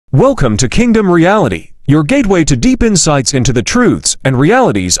Welcome to Kingdom Reality, your gateway to deep insights into the truths and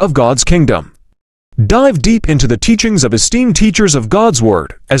realities of God's kingdom. Dive deep into the teachings of esteemed teachers of God's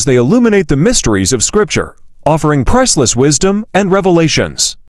Word as they illuminate the mysteries of Scripture, offering priceless wisdom and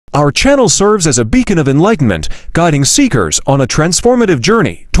revelations. Our channel serves as a beacon of enlightenment, guiding seekers on a transformative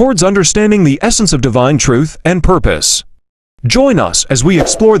journey towards understanding the essence of divine truth and purpose. Join us as we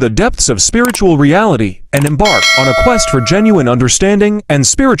explore the depths of spiritual reality and embark on a quest for genuine understanding and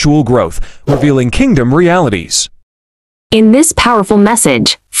spiritual growth, revealing kingdom realities. In this powerful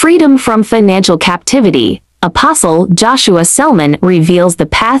message, Freedom from Financial Captivity, Apostle Joshua Selman reveals the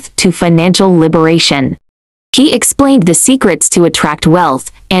path to financial liberation. He explained the secrets to attract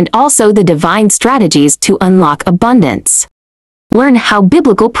wealth and also the divine strategies to unlock abundance. Learn how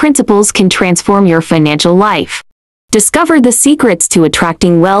biblical principles can transform your financial life. Discover the secrets to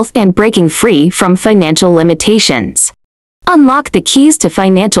attracting wealth and breaking free from financial limitations. Unlock the keys to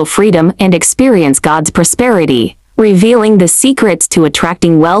financial freedom and experience God's prosperity, revealing the secrets to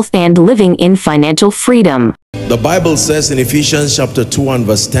attracting wealth and living in financial freedom. The Bible says in Ephesians chapter 2 and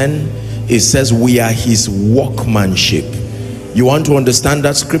verse 10, it says we are his workmanship. You want to understand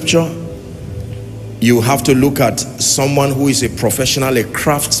that scripture? You have to look at someone who is a professional, a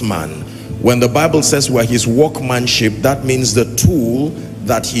craftsman. When the Bible says we're his workmanship, that means the tool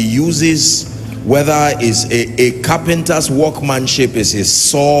that he uses, whether it's a carpenter's workmanship, is his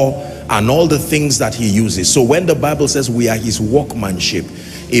saw and all the things that he uses. So when the Bible says we are his workmanship,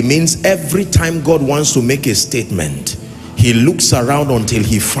 it means every time God wants to make a statement, he looks around until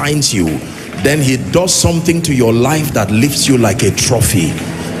he finds you. Then he does something to your life that lifts you like a trophy.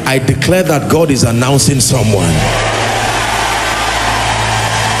 I declare that God is announcing someone.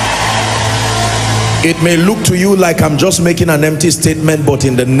 It may look to you like I'm just making an empty statement, but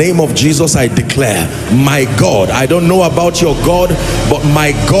in the name of Jesus, I declare, my God, I don't know about your God, but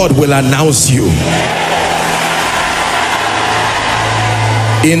my God will announce you.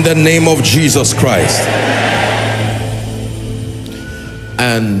 In the name of Jesus Christ.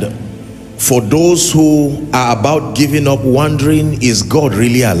 And for those who are about giving up, wondering, is God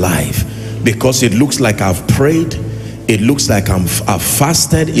really alive? Because it looks like I've prayed, it looks like I've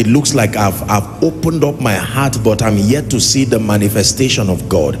fasted, it looks like I've opened up my heart, but I'm yet to see the manifestation of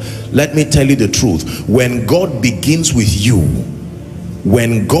God. Let me tell you the truth. When God begins with you,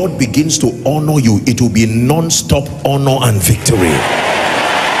 when God begins to honor you, it will be non-stop honor and victory.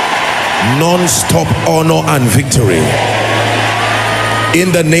 Non-stop honor and victory.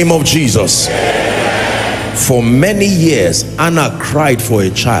 In the name of Jesus. For many years, Anna cried for a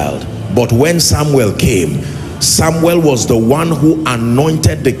child, but when Samuel came, Samuel was the one who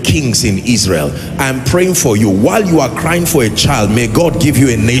anointed the kings in Israel. I'm praying for you. While you are crying for a child, may God give you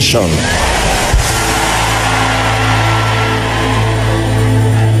a nation.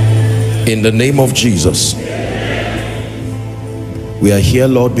 In the name of Jesus. We are here,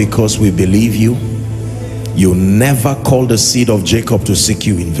 Lord, because we believe you. You never called the seed of Jacob to seek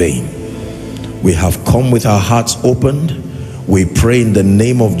you in vain. We have come with our hearts opened. We pray in the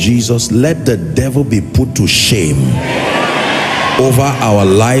name of Jesus, let the devil be put to shame over our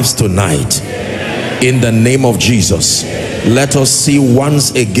lives tonight. In the name of Jesus, let us see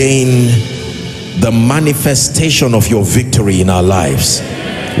once again the manifestation of your victory in our lives.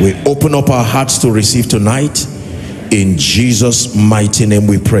 We open up our hearts to receive tonight. In Jesus' mighty name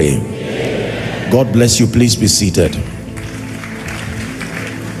we pray. God bless you. Please be seated.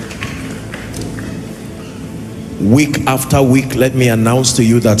 Week after week, let me announce to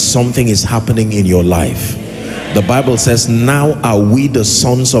you that something is happening in your life. The Bible says, now are we the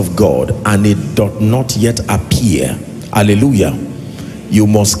sons of God, and it doth not yet appear. Hallelujah. You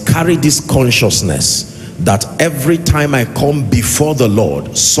must carry this consciousness that every time I come before the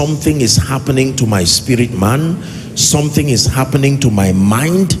Lord, something is happening to my spirit man, something is happening to my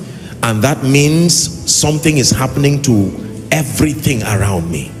mind, and that means something is happening to everything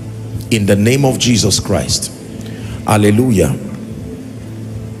around me. In the name of Jesus Christ. Hallelujah.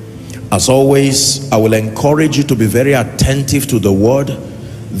 As always, I will encourage you to be very attentive to the word.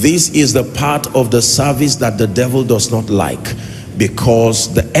 This is the part of the service that the devil does not like,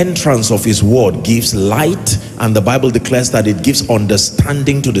 because the entrance of his word gives light, and the Bible declares that it gives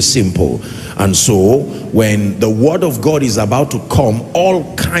understanding to the simple. And so when the word of God is about to come,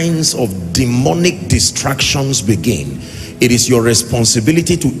 all kinds of demonic distractions begin. It is your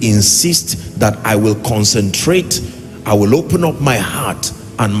responsibility to insist that I will concentrate, I will open up my heart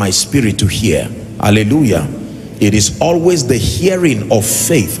and my spirit to hear. Hallelujah. It is always the hearing of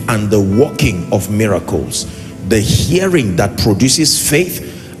faith and the working of miracles. The hearing that produces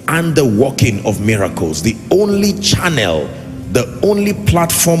faith and the working of miracles. The only channel The only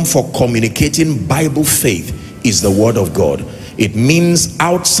platform for communicating Bible faith is the Word of God. It means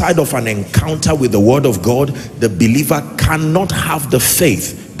outside of an encounter with the Word of God, the believer cannot have the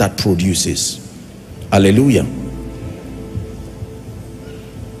faith that produces. Hallelujah.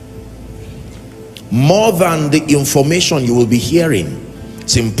 More than the information you will be hearing,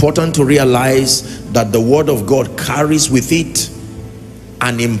 it's important to realize that the Word of God carries with it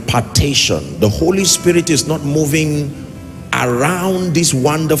an impartation. The Holy Spirit is not moving around this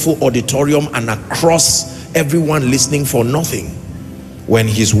wonderful auditorium and across everyone listening for nothing. When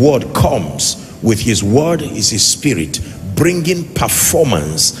his word comes, with his word is his spirit, bringing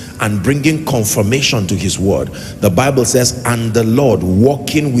performance and bringing confirmation to his word. The Bible says, and the Lord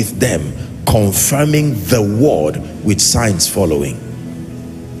walking with them, confirming the word with signs following.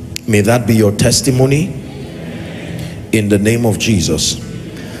 May that be your testimony in the name of Jesus.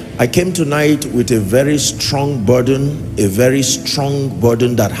 I came tonight with a very strong burden,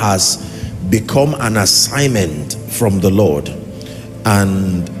 that has become an assignment from the Lord.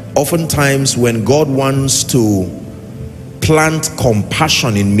 And oftentimes when God wants to plant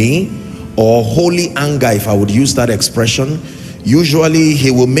compassion in me, or holy anger, if I would use that expression, usually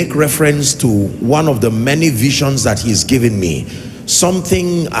he will make reference to one of the many visions that he's given me.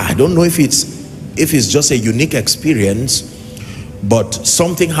 Something, I don't know if it's just a unique experience, but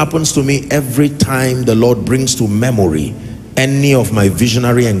something happens to me every time the Lord brings to memory any of my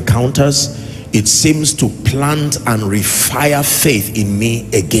visionary encounters. It seems to plant and refire faith in me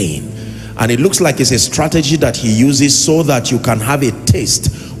again. And it looks like it's a strategy that he uses so that you can have a taste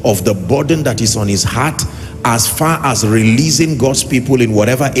of the burden that is on his heart, as far as releasing God's people in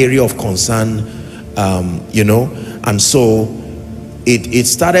whatever area of concern, you know. And so it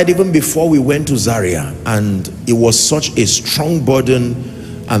started even before we went to Zaria, and it was such a strong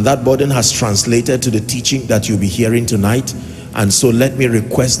burden, and that burden has translated to the teaching that you'll be hearing tonight. And so let me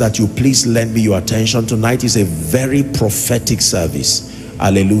request that you please lend me your attention. Tonight is a very prophetic service.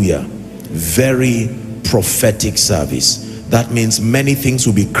 Hallelujah. Very prophetic service. That means many things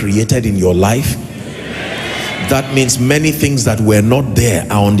will be created in your life. That means many things that were not there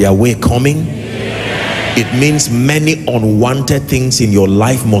are on their way coming. It means many unwanted things in your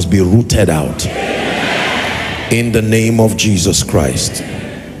life must be rooted out in the name of Jesus Christ.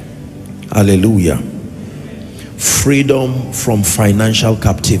 Hallelujah. Freedom from financial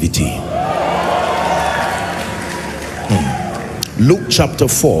captivity. Luke chapter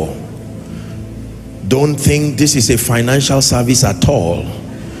 4. Don't think this is a financial service at all.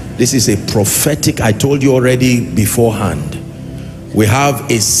 This is a prophetic. I told you already beforehand. We have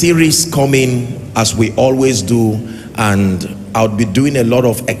a series coming, as we always do, and I'll be doing a lot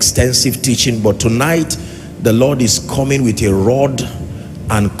of extensive teaching, but tonight the Lord is coming with a rod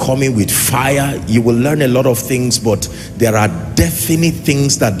and coming with fire. You will learn a lot of things, but there are definite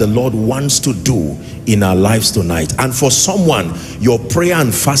things that the Lord wants to do in our lives tonight. And for someone, your prayer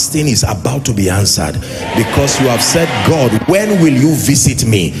and fasting is about to be answered, because you have said, God, when will you visit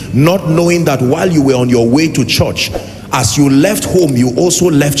me? Not knowing that while you were on your way to church, as you left home, you also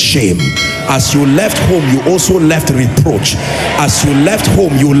left shame. As you left home, you also left reproach. As you left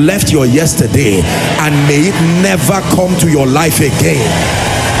home, you left your yesterday, and may it never come to your life again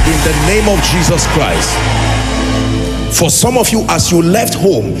in the name of Jesus Christ. For some of you, as you left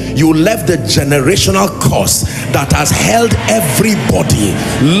home, you left the generational curse that has held everybody,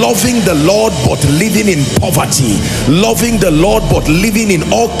 loving the Lord but living in poverty, loving the Lord but living in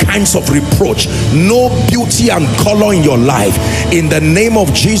all kinds of reproach, no beauty and color in your life. In the name of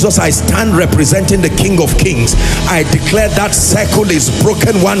Jesus, I stand representing the King of Kings. I declare that circle is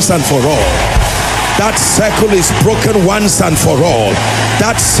broken once and for all. That circle is broken once and for all.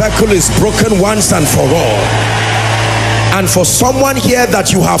 That circle is broken once and for all. And for someone here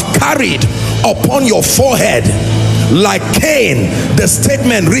that you have carried upon your forehead, like Cain, the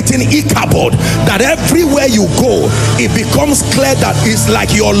statement written Ichabod, that everywhere you go, it becomes clear that it's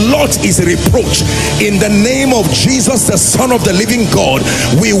like your lot is reproach. In the name of Jesus, the Son of the living God,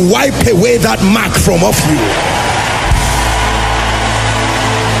 we wipe away that mark from off you.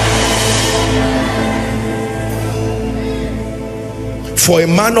 For a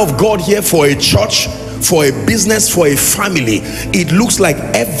man of God here, for a church, for a business, for a family, it looks like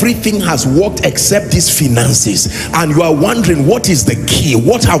everything has worked except these finances, and you are wondering, what is the key?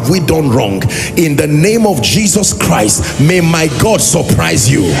 What have we done wrong? In the name of Jesus Christ, may my God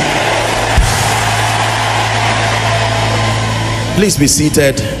surprise you. Please be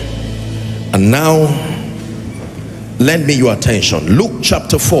seated. And now lend me your attention. Luke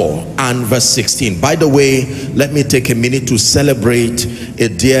chapter 4 and verse 16. By the way, let me take a minute to celebrate a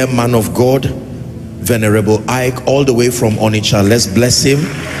dear man of God, Venerable Ike, all the way from Onitsha. Let's bless him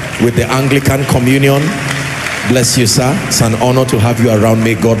with the Anglican communion. Bless you, sir. It's an honor to have you around.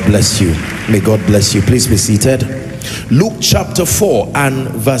 May God bless you. May God bless you. Please be seated. Luke chapter 4 and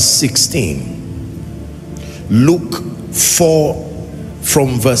verse 16. Luke 4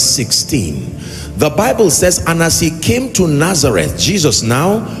 from verse 16. The Bible says, and as he came to Nazareth, Jesus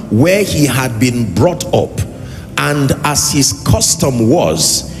now, where he had been brought up, and as his custom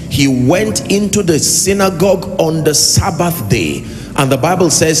was, he went into the synagogue on the Sabbath day. And the Bible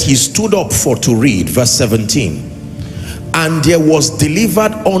says he stood up for to read. Verse 17. And there was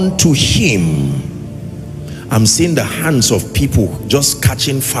delivered unto him. I'm seeing the hands of people just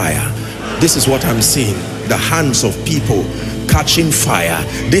catching fire. This is what I'm seeing. The hands of people catching fire.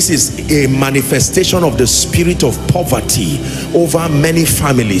 This is a manifestation of the spirit of poverty over many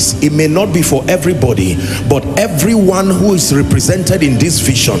families. It may not be for everybody, but everyone who is represented in this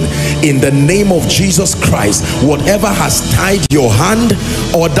vision, in the name of Jesus Christ, whatever has tied your hand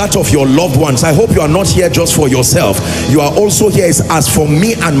or that of your loved ones, I hope you are not here just for yourself. You are also here as for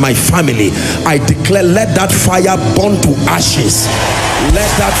me and my family. I declare, let that fire burn to ashes.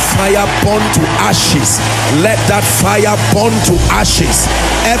 Let that fire burn to ashes. Let that fire burn to ashes.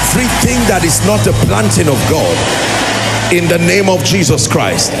 Everything that is not the planting of God, in the name of Jesus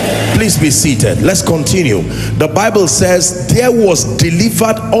Christ. Please be seated. Let's continue. The Bible says, there was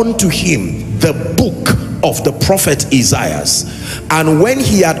delivered unto him the book of the prophet Isaiah. And when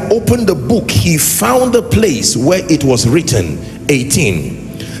he had opened the book, he found the place where it was written,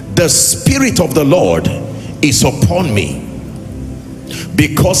 18, the Spirit of the Lord is upon me,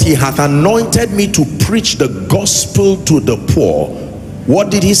 because he hath anointed me to preach the gospel to the poor.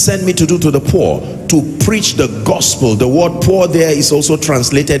 What did he send me to do to the poor? To preach the gospel. The word poor there is also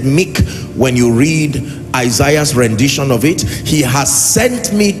translated meek when you read Isaiah's rendition of it. He has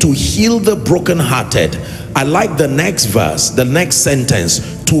sent me to heal the brokenhearted. I like the next verse, the next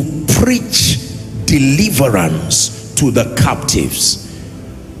sentence, to preach deliverance to the captives.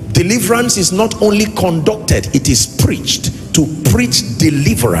 Deliverance is not only conducted, it is preached. To preach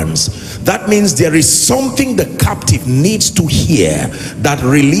deliverance, that means there is something the captive needs to hear that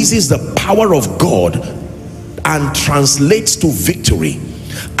releases the power of God and translates to victory,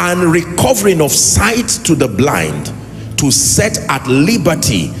 and recovering of sight to the blind, to set at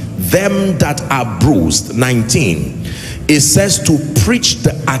liberty them that are bruised. 19, it says to preach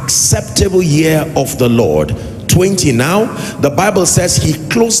the acceptable year of the Lord. 20, now the Bible says he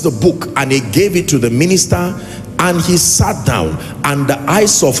closed the book and he gave it to the minister, and he sat down, and the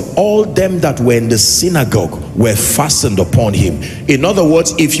eyes of all them that were in the synagogue were fastened upon him. In other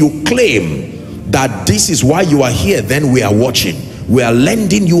words, if you claim that this is why you are here, then we are watching. We are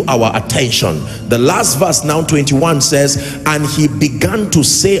lending you our attention. The last verse now, 21, says, and he began to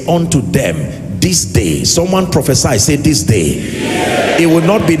say unto them, this day. Someone prophesy, say this day. Yeah. It will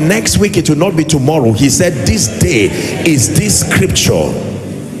not be next week, it will not be tomorrow. He said this day is this scripture.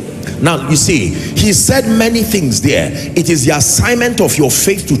 Now you see, he said many things there. It is the assignment of your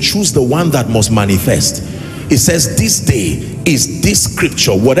faith to choose the one that must manifest. It says this day is this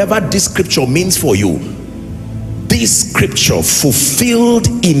scripture. Whatever this scripture means for you, this scripture fulfilled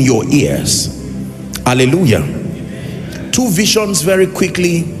in your ears. Hallelujah. Two visions very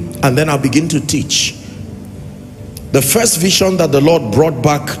quickly, and then I'll begin to teach. The first vision that the Lord brought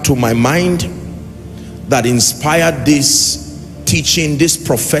back to my mind that inspired this teaching, this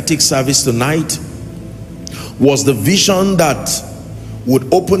prophetic service tonight, was the vision that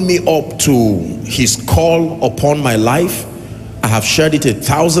would open me up to his call upon my life. I have shared it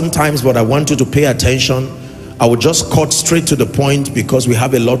 1,000 times, but I want you to pay attention. I will just cut straight to the point because we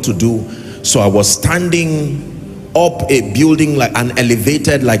have a lot to do. So I was standing up a building, like an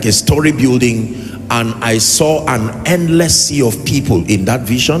elevated, like a story building, and I saw an endless sea of people in that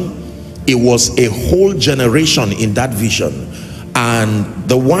vision. It was a whole generation in that vision. And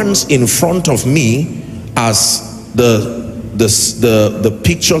the ones in front of me, as the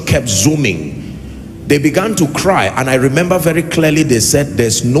picture kept zooming, they began to cry. And I remember very clearly they said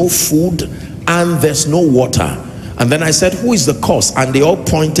there's no food and there's no water. And then I said, who is the cause? And they all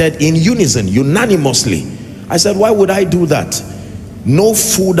pointed in unison, unanimously. I said, why would I do that? No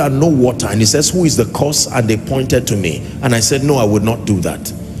food and no water. And he says, who is the cause? And they pointed to me. And I said, no, I would not do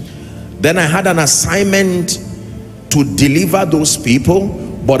that. Then I had an assignment to deliver those people,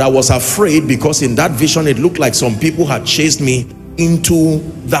 but I was afraid because in that vision it looked like some people had chased me into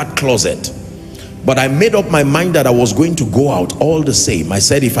that closet. But I made up my mind that I was going to go out all the same. I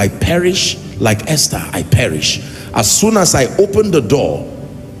said, if I perish like Esther, I perish. As soon as I opened the door,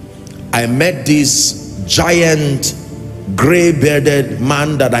 I met this giant gray-bearded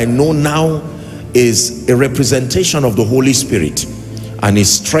man that I know now is a representation of the Holy Spirit, and he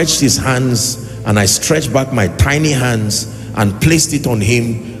stretched his hands, and I stretched back my tiny hands and placed it on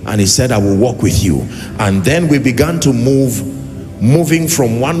him, and he said, I will walk with you. And then we began to moving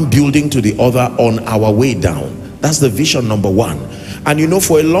from one building to the other on our way down. That's the vision number one. And you know,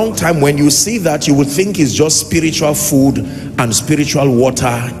 for a long time, when you see that, you would think it's just spiritual food and spiritual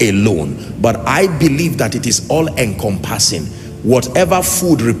water alone. But I believe that it is all encompassing. Whatever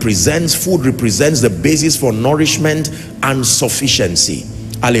food represents the basis for nourishment and sufficiency.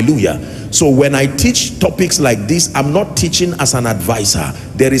 Hallelujah. So when I teach topics like this, I'm not teaching as an advisor.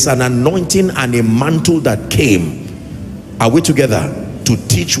 There is an anointing and a mantle that came. Are we together? To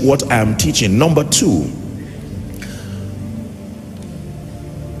teach what I am teaching. Number two,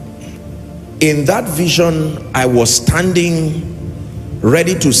 in that vision, I was standing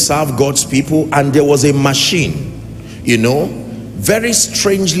ready to serve God's people, and there was a machine. You know, very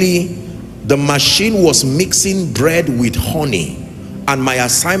strangely, the machine was mixing bread with honey, and my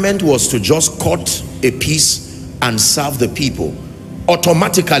assignment was to just cut a piece and serve the people.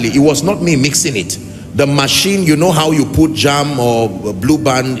 Automatically, it was not me mixing it. The machine, you know how you put jam or Blue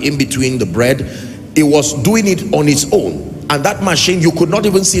Band in between the bread? It was doing it on its own. And that machine, you could not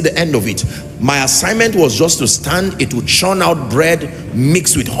even see the end of it. My assignment was just to stand. It would churn out bread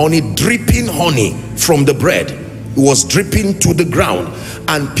mixed with honey, dripping honey from the bread. It was dripping to the ground,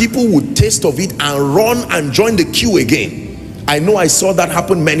 and people would taste of it and run and join the queue again. I know I saw that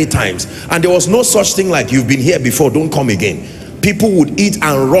happen many times, and there was no such thing like, you've been here before, don't come again. People would eat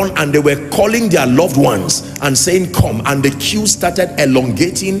and run, and they were calling their loved ones and saying, come. And the queue started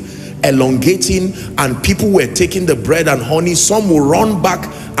elongating, and people were taking the bread and honey. Some will run back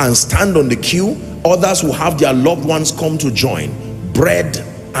and stand on the queue. Others will have their loved ones come to join. Bread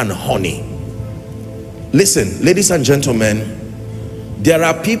and honey. Listen, ladies and gentlemen, there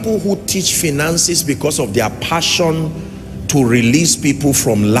are people who teach finances because of their passion to release people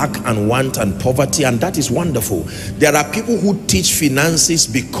from lack and want and poverty, and that is wonderful. There are people who teach finances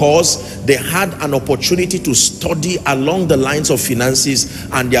because they had an opportunity to study along the lines of finances,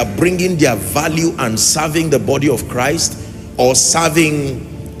 and they are bringing their value and serving the body of Christ, or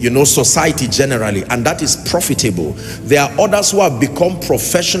serving, you know, society generally, and that is profitable. There are others who have become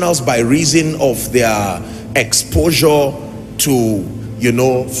professionals by reason of their exposure to, you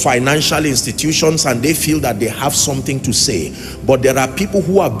know, financial institutions, and they feel that they have something to say. But there are people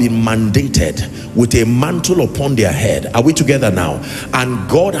who have been mandated with a mantle upon their head. Are we together now? And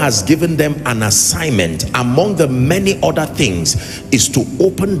God has given them an assignment. Among the many other things is to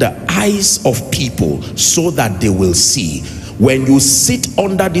open the eyes of people so that they will see. When you sit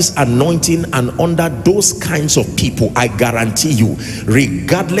under this anointing and under those kinds of people, I guarantee you,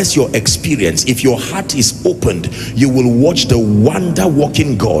 regardless your experience, if your heart is opened, you will watch the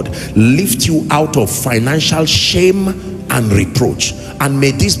wonder-working God lift you out of financial shame and reproach. And may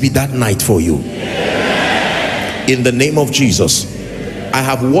this be that night for you. In the name of Jesus. I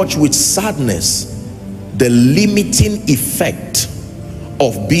have watched with sadness the limiting effect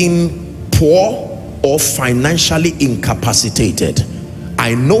of being poor or financially incapacitated.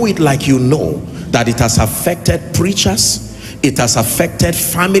 I know it like you know that it has affected preachers, it has affected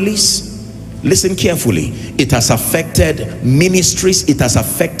families. Listen carefully. It has affected ministries, it has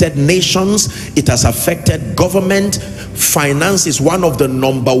affected nations, it has affected government. Finance is one of the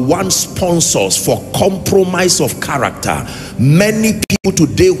 #1 sponsors for compromise of character. Many people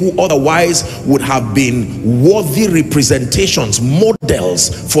today who otherwise would have been worthy representations,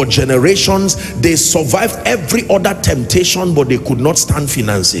 models for generations, they survived every other temptation, but they could not stand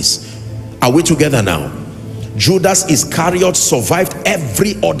finances. Are we together now? Judas Iscariot survived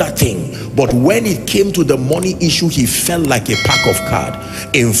every other thing, but when it came to the money issue, he fell like a pack of cards.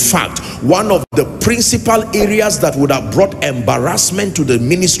 In fact, one of the principal areas that would have brought embarrassment to the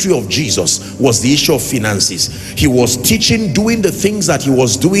ministry of Jesus was the issue of finances. He was teaching, doing the things that he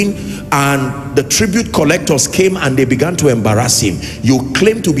was doing, and the tribute collectors came and they began to embarrass him. You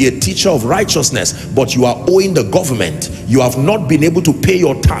claim to be a teacher of righteousness, but you are owing the government. You have not been able to pay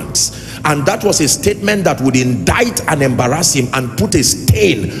your tax. And that was a statement that would indict and embarrass him and put a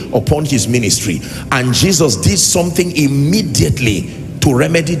stain upon his ministry. And Jesus did something immediately to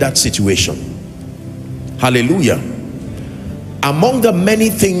remedy that situation. Hallelujah. Among the many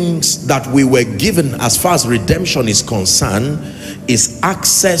things that we were given as far as redemption is concerned is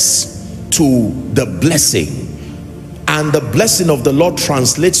access to the blessing. And the blessing of the Lord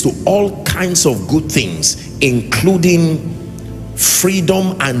translates to all kinds of good things, including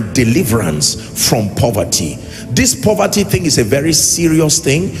freedom and deliverance from poverty. This poverty thing is a very serious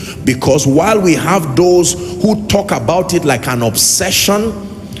thing, because while we have those who talk about it like an obsession,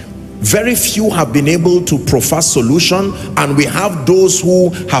 Very few have been able to provide solution, and we have those who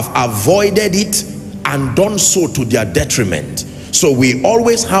have avoided it and done so to their detriment. So we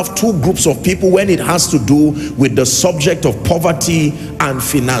always have two groups of people when it has to do with the subject of poverty and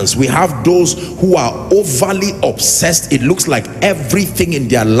finance. We have those who are overly obsessed. It looks like everything in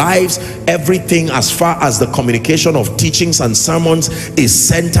their lives, everything as far as the communication of teachings and sermons is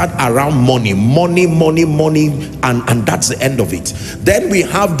centered around money, money, money, money, and that's the end of it. Then we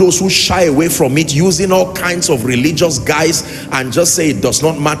have those who shy away from it, using all kinds of religious guise and just say it does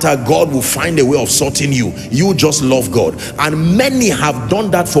not matter, God will find a way of sorting you. You just love God. And many have done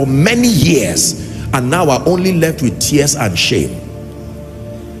that for many years and now are only left with tears and shame.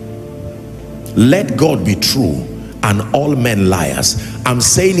 Let God be true and all men liars. I'm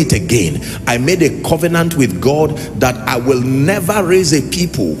saying it again. I made a covenant with God that I will never raise a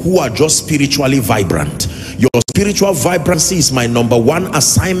people who are just spiritually vibrant. Your spiritual vibrancy is my number one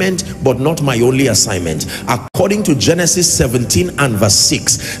assignment, but not my only assignment. According to Genesis 17 and verse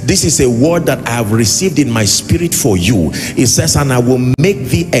 6, this is a word that I have received in my spirit for you. It says, and I will make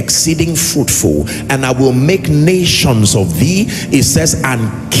thee exceeding fruitful, and I will make nations of thee. It says,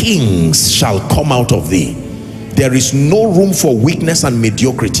 and kings shall come out of thee. There is no room for weakness and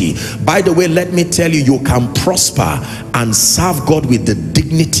mediocrity. By the way, let me tell you, you can prosper and serve God with the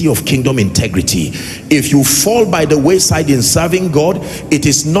dignity of kingdom integrity. If you fall by the wayside in serving God, it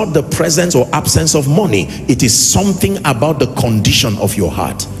is not the presence or absence of money. It is something about the condition of your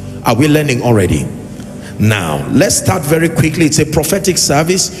heart. Are we learning already? Now, let's start very quickly. It's a prophetic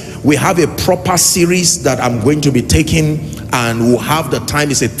service. We have a proper series that I'm going to be taking, and we'll have the time.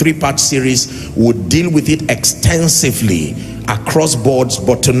 It's a 3-part series. We'll deal with it extensively across boards.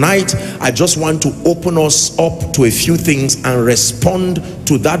 But tonight, I just want to open us up to a few things and respond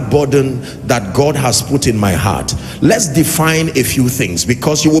to that burden that God has put in my heart. Let's define a few things,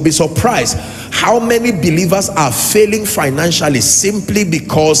 because you will be surprised how many believers are failing financially simply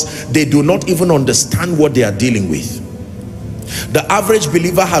because they do not even understand what they are dealing with. The average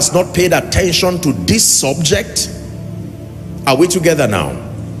believer has not paid attention to this subject. Are we together now?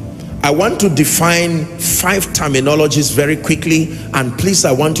 I want to define 5 terminologies very quickly, and please,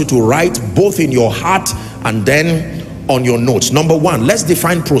 I want you to write both in your heart and then on your notes. Number 1, let's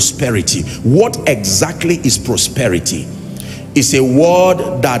define prosperity. What exactly is prosperity? It's a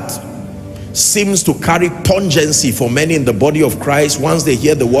word that seems to carry pungency for many in the body of Christ. Once they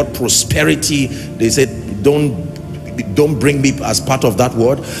hear the word prosperity, they say, don't bring me as part of that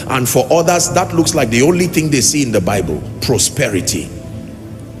word. And for others, that looks like the only thing they see in the Bible, prosperity.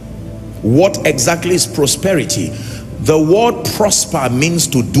 What exactly is prosperity? The word prosper means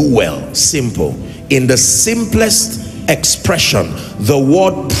to do well. Simple. In the simplest expression, the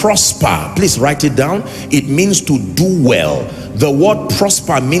word prosper, please write it down, it means to do well. The word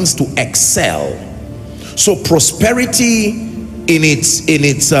prosper means to excel. So prosperity in its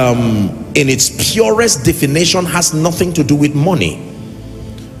purest definition has nothing to do with money.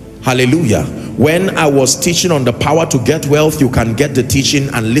 Hallelujah. When I was teaching on the power to get wealth, you can get the teaching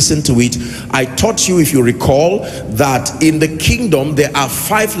and listen to it. I taught you, if you recall, that in the kingdom there are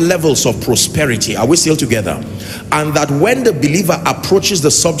 5 levels of prosperity. Are we still together? And that when the believer approaches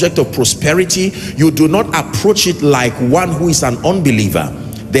the subject of prosperity, you do not approach it like one who is an unbeliever.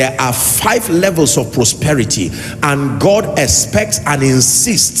 There are 5 levels of prosperity, and God expects and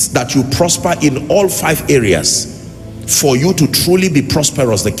insists that you prosper in all 5 areas for you to truly be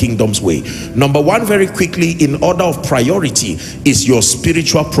prosperous the kingdom's way. Number 1, very quickly, in order of priority, is your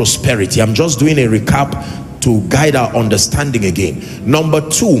spiritual prosperity. I'm just doing a recap to guide our understanding again. Number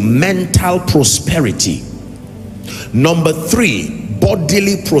 2, mental prosperity. Number 3,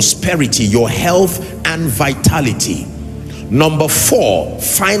 bodily prosperity, your health and vitality. Number 4,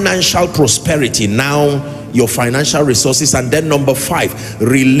 financial prosperity, now your financial resources. And then number 5,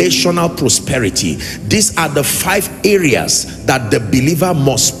 relational prosperity. These are the 5 areas that the believer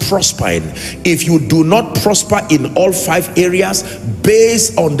must prosper in. If you do not prosper in all 5 areas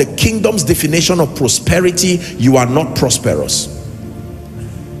based on the kingdom's definition of prosperity, you are not prosperous.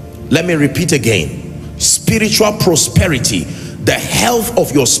 Let me repeat again. Spiritual prosperity, the health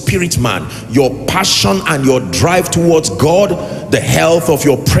of your spirit man, your passion and your drive towards God, the health of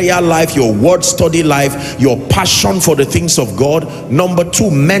your prayer life, your word study life, your passion for the things of God. Number 2,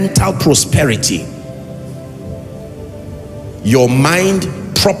 mental prosperity, your mind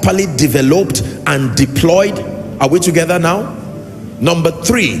properly developed and deployed. Are we together now? Number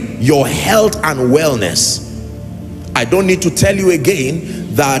 3, your health and wellness. I don't need to tell you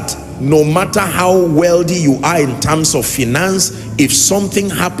again that no matter how wealthy you are in terms of finance, if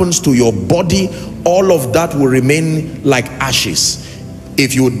something happens to your body, all of that will remain like ashes.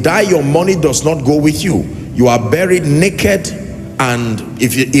 If you die, your money does not go with you. You are buried naked, and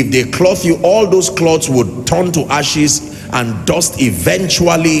if they clothe you, all those clothes would turn to ashes and dust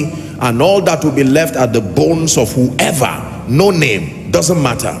eventually, and all that will be left are the bones of whoever. No name, doesn't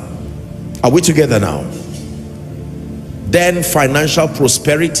matter. Are we together now? Then financial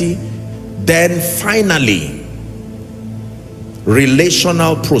prosperity. Then finally,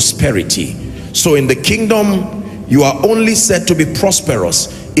 relational prosperity. So in the kingdom, you are only said to be prosperous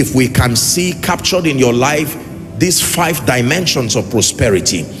if we can see captured in your life these 5 dimensions of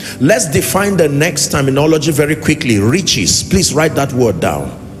prosperity. Let's define the next terminology very quickly. Riches. Please write that word down.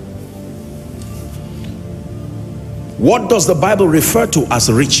 What does the Bible refer to as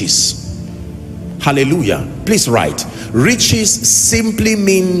riches? Hallelujah. Please write. Riches simply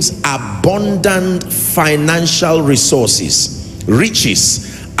means abundant financial resources. Riches,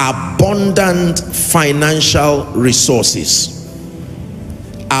 abundant financial resources.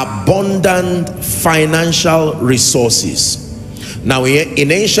 Abundant financial resources. Now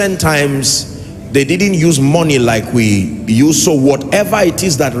in ancient times, they didn't use money like we use, so whatever it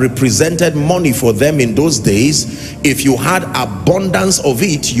is that represented money for them in those days, if you had abundance of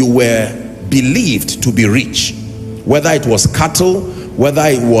it, you were believed to be rich. Whether it was cattle, whether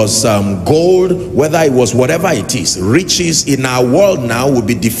it was gold, whether it was whatever it is, riches in our world now will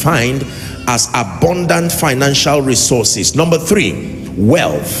be defined as abundant financial resources. Number 3,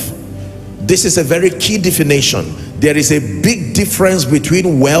 wealth. This is a very key definition. There is a big difference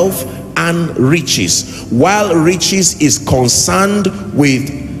between wealth and riches. While riches is concerned with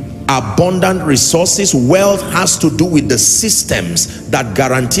abundant resources, wealth has to do with the systems that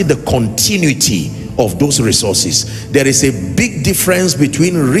guarantee the continuity of those resources. There is a big difference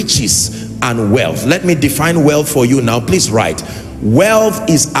between riches and wealth. Let me define wealth for you now. Please write. Wealth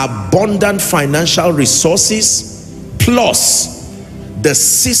is abundant financial resources plus the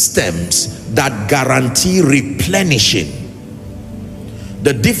systems that guarantee replenishing.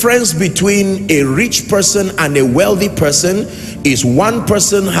 The difference between a rich person and a wealthy person is one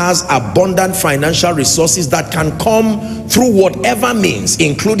person has abundant financial resources that can come through whatever means,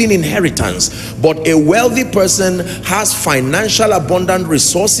 including inheritance. But a wealthy person has financial abundant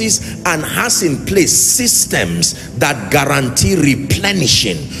resources and has in place systems that guarantee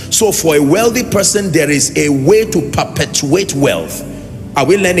replenishing. So for a wealthy person, there is a way to perpetuate wealth. Are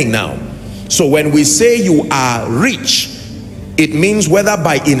we learning now? So when we say you are rich, it means whether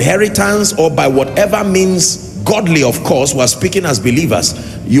by inheritance or by whatever means, godly of course, we're speaking as believers,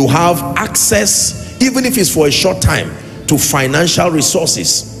 you have access, even if it's for a short time, to financial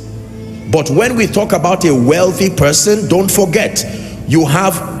resources. But when we talk about a wealthy person, don't forget, you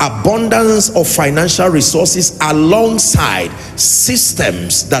have abundance of financial resources alongside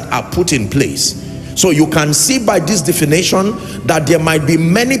systems that are put in place. So you can see by this definition that there might be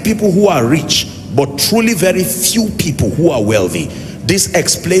many people who are rich, but truly very few people who are wealthy. This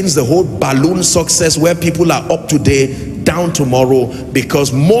explains the whole balloon success where people are up today, down tomorrow,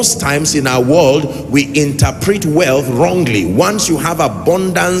 because most times in our world we interpret wealth wrongly. Once you have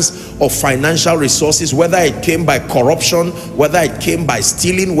abundance of financial resources, whether it came by corruption, whether it came by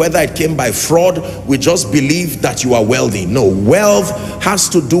stealing, whether it came by fraud, we just believe that you are wealthy. No, wealth has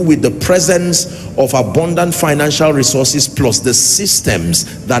to do with the presence of abundant financial resources plus the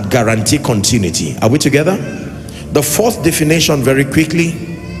systems that guarantee continuity. Are we together? The 4th definition very quickly,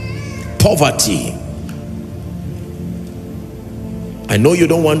 poverty. I know you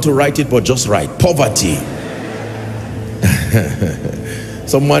don't want to write it, but just write poverty.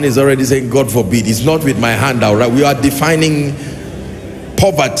 Someone is already saying, God forbid. It's not with my hand out, right? We are defining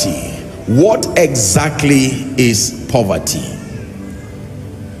poverty. What exactly is poverty?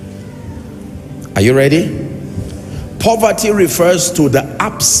 Are you ready? Poverty refers to the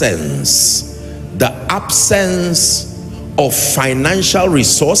absence of financial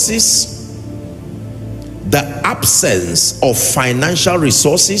resources, the absence of financial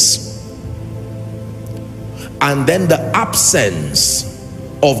resources, and then the absence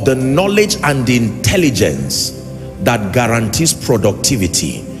of the knowledge and the intelligence that guarantees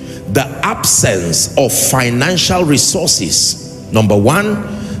productivity. The absence of financial resources, number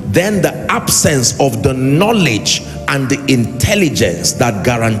 1. Then the absence of the knowledge and the intelligence that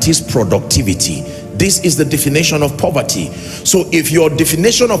guarantees productivity. This is the definition of poverty. So if your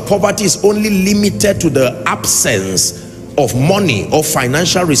definition of poverty is only limited to the absence of money or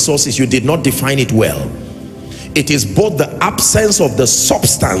financial resources, you did not define it well. It is both the absence of the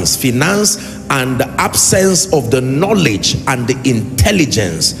substance, finance, and the absence of the knowledge and the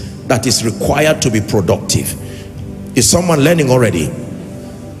intelligence that is required to be productive. Is someone learning already?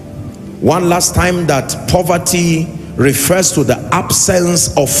 One last time that poverty refers to the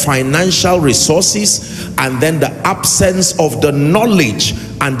absence of financial resources, and then the absence of the knowledge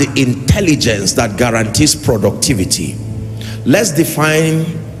and the intelligence that guarantees productivity. Let's define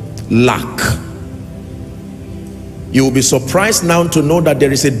lack. You will be surprised now to know that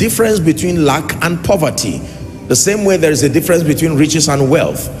there is a difference between lack and poverty, the same way there is a difference between riches and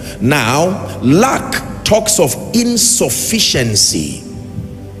wealth. Now, lack talks of insufficiency.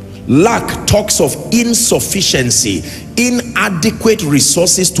 Lack talks of insufficiency, inadequate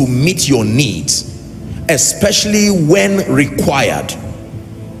resources to meet your needs, especially when required.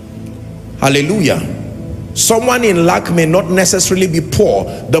 Hallelujah. Someone in lack may not necessarily be poor.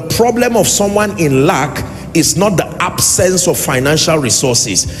 The problem of someone in lack is not the absence of financial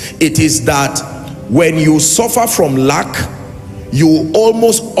resources. It is that when you suffer from lack, you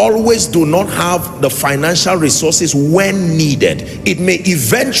almost always do not have the financial resources when needed. It may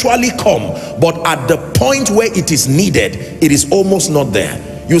eventually come, but at the point where it is needed, it is almost not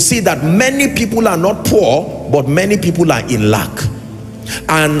there. You see that many people are not poor, but many people are in lack.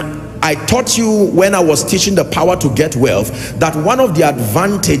 And I taught you when I was teaching the power to get wealth that one of the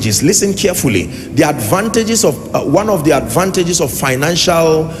advantages, listen carefully, the advantages of one of the advantages of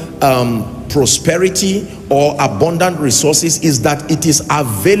financial prosperity or abundant resources is that it is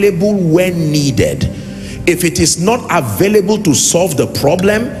available when needed. If it is not available to solve the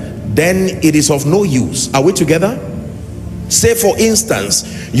problem, then it is of no use. Are we together? Say for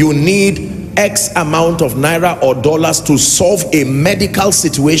instance, you need X amount of naira or dollars to solve a medical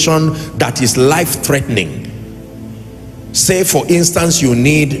situation that is life-threatening. Say for instance, you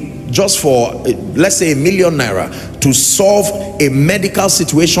need, just for let's say, 1 million naira to solve a medical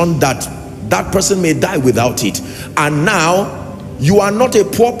situation that person may die without it. And now you are not a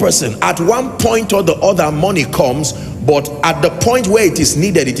poor person. At one point or the other, money comes, but at the point where it is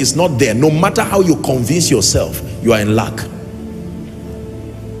needed, it is not there. No matter how you convince yourself, you are in lack.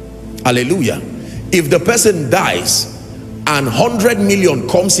 Hallelujah. If the person dies and 100 million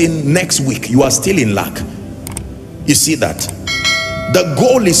comes in next week, you are still in lack. You see that? The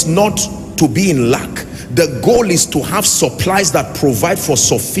goal is not to be in lack. The goal is to have supplies that provide for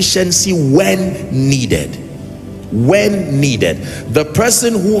sufficiency when needed. When needed. The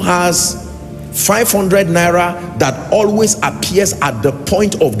person who has 500 naira that always appears at the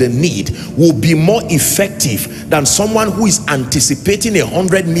point of the need will be more effective than someone who is anticipating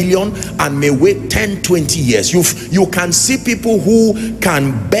 100 million and may wait 10-20 years. You can see people who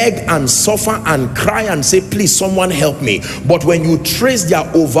can beg and suffer and cry and say, please someone help me, but when you trace their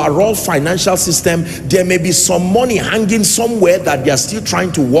overall financial system, there may be some money hanging somewhere that they are still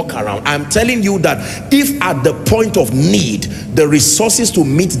trying to walk around. I'm telling you that if at the point of need the resources to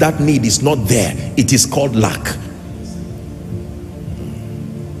meet that need is not there, it is called lack.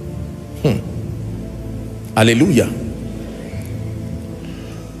 Hallelujah.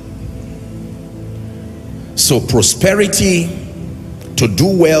 So prosperity, to do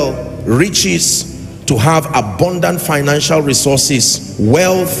well, riches, to have abundant financial resources,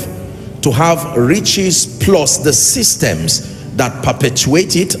 wealth, to have riches plus the systems that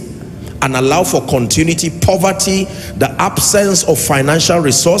perpetuate it and allow for continuity, poverty, the absence of financial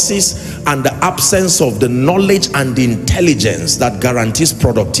resources, and the absence of the knowledge and the intelligence that guarantees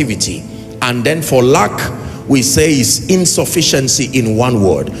productivity. And then for lack, we say is insufficiency in one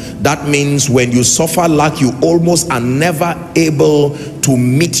word. That means when you suffer lack, you almost are never able to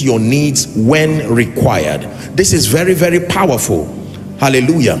meet your needs when required. This is very, very powerful.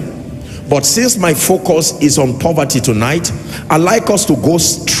 Hallelujah. But since my focus is on poverty tonight, I'd like us to go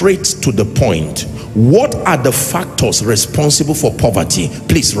straight to the point. What are the factors responsible for poverty?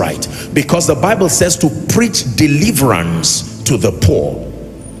 Please write. Because the Bible says to preach deliverance to the poor.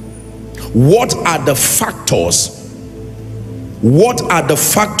 What are the factors? What are the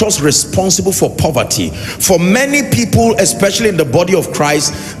factors responsible for poverty? For many people, especially in the body of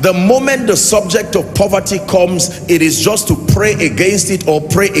Christ, the moment the subject of poverty comes, it is just to pray against it or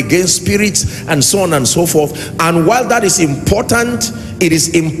pray against spirits and so on and so forth. And while that is important, it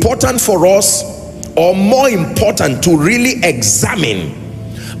is important for us, or more important, to really examine.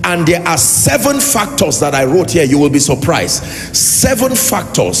 And there are 7 factors that I wrote here. You will be surprised. 7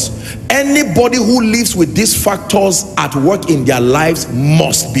 factors. Anybody who lives with these factors at work in their lives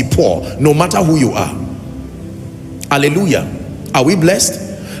must be poor, no matter who you are. Hallelujah. Are we blessed?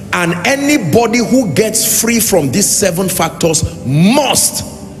 And anybody who gets free from these 7 factors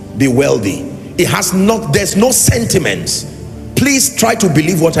must be wealthy. It has not, there's no sentiments. Please try to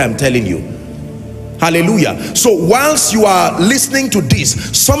believe what I am telling you. Hallelujah. So whilst you are listening to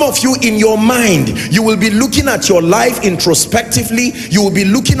this, some of you in your mind, you will be looking at your life introspectively. You will be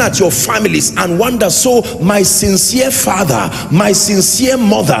looking at your families and wonder, so my sincere father, my sincere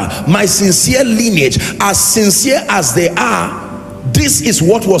mother, my sincere lineage, as sincere as they are, this is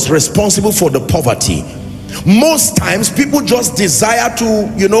what was responsible for the poverty. Most times people just desire to,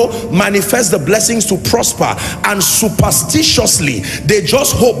 manifest the blessings, to prosper, and superstitiously they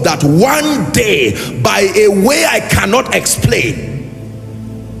just hope that one day, by a way I cannot explain,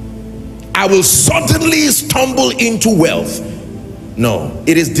 I will suddenly stumble into wealth. No,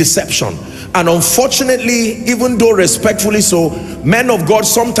 it is deception. And unfortunately, even though respectfully so, men of God,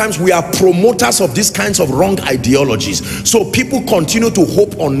 sometimes we are promoters of these kinds of wrong ideologies. So people continue to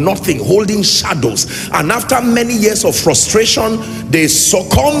hope on nothing, holding shadows, and after many years of frustration, they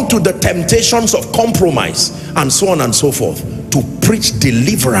succumb to the temptations of compromise and so on and so forth, to preach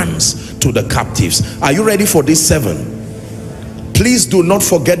deliverance to the captives. Are you ready for this 7? Please do not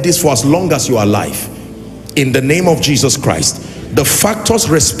forget this for as long as you are alive, in the name of Jesus Christ. The factors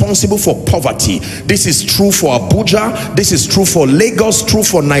responsible for poverty. This is true for Abuja, this is true for Lagos, true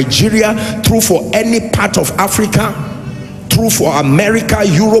for Nigeria, true for any part of Africa, true for America,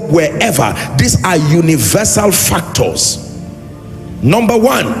 Europe, wherever. These are universal factors. Number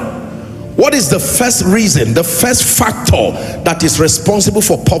 1, what is the first reason, the first factor that is responsible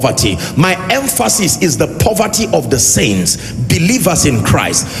for poverty? My emphasis is the poverty of the saints, believers in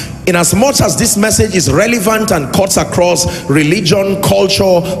Christ. In as much as this message is relevant and cuts across religion,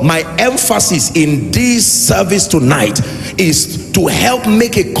 culture, my emphasis in this service tonight is to help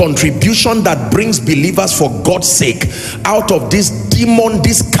make a contribution that brings believers, for God's sake, out of this demon,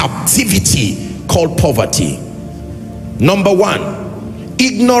 this captivity called poverty. Number 1,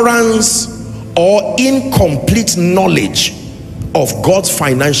 ignorance or incomplete knowledge of God's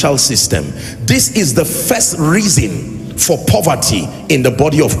financial system. This is the first reason for poverty in the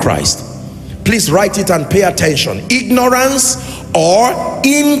body of Christ. Please write it and pay attention. Ignorance or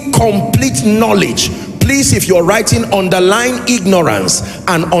incomplete knowledge. Please, if you're writing, underline ignorance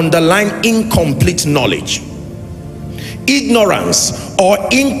and underline incomplete knowledge. Ignorance or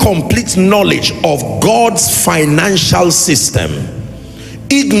incomplete knowledge of God's financial system.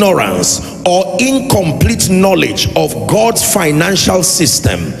 Ignorance or incomplete knowledge of God's financial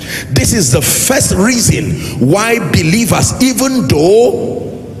system. This is the first reason why believers, even though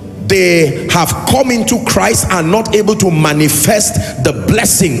they have come into Christ, are not able to manifest the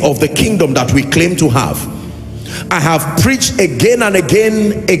blessing of the kingdom that we claim to have. I have preached again and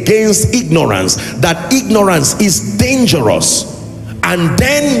again against ignorance, that ignorance is dangerous. And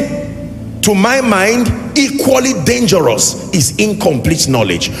then, to my mind, equally dangerous is incomplete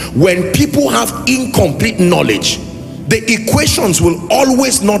knowledge. When people have incomplete knowledge, the equations will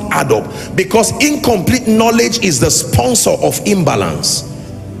always not add up, because incomplete knowledge is the sponsor of imbalance.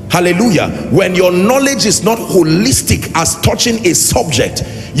 Hallelujah. When your knowledge is not holistic as touching a subject,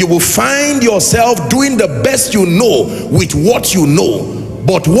 you will find yourself doing the best you know with what you know,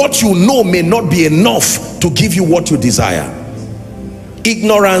 but what you know may not be enough to give you what you desire.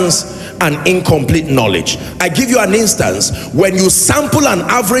 Ignorance and incomplete knowledge. I give you an instance. When you sample an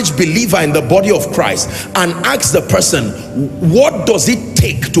average believer in the body of Christ and ask the person, what does it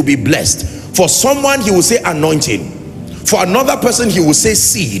take to be blessed? For someone, he will say anointing. For another person, he will say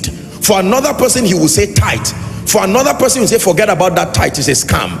seed. For another person, he will say tithe. For another person, he will say forget about that tithe, it's a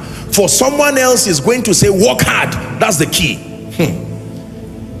scam. For someone else, is going to say work hard, that's the key.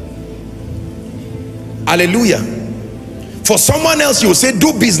 Hallelujah. For someone else, you will say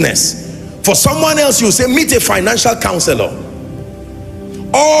do business. For someone else, you will say meet a financial counselor.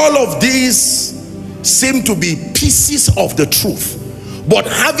 All of these seem to be pieces of the truth, but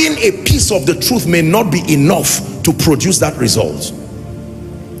having a piece of the truth may not be enough to produce that result.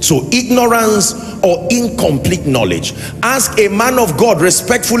 So ignorance or incomplete knowledge. Ask a man of God,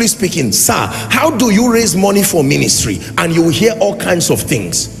 respectfully speaking, sir, how do you raise money for ministry? And you will hear all kinds of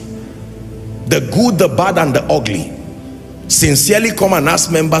things, the good, the bad, and the ugly. Sincerely come and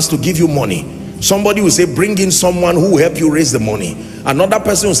ask members to give you money. Somebody will say bring in someone who will help you raise the money. Another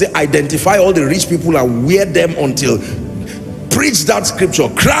person will say identify all the rich people and wear them until, preach that scripture,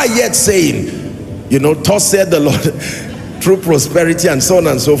 cry yet saying, thus said the Lord, through prosperity, and so on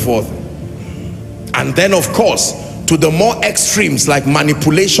and so forth. And then of course to the more extremes like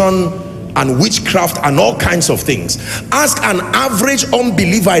manipulation and witchcraft and all kinds of things. Ask an average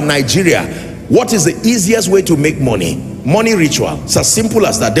unbeliever in Nigeria, what is the easiest way to make money? Money ritual. It's as simple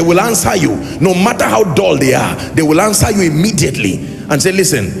as that. They will answer you, no matter how dull they are, they will answer you immediately and say,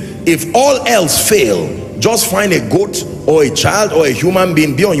 listen, if all else fail, Just find a goat or a child or a human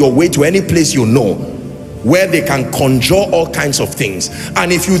being, be on your way to any place you know where they can conjure all kinds of things.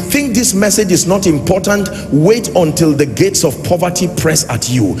 And if you think this message is not important, wait until the gates of poverty press at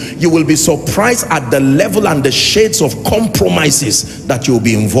you. You will be surprised at the level and the shades of compromises that you'll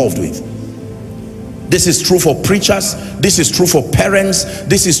be involved with. This is true for preachers, this is true for parents,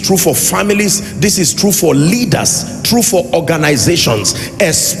 this is true for families, this is true for leaders, true for organizations,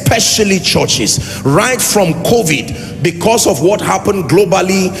 especially churches. Right from COVID, because of what happened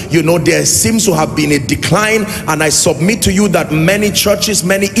globally, you know, there seems to have been a decline, and I submit to you that many churches,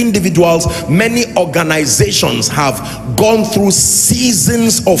 many individuals, many organizations have gone through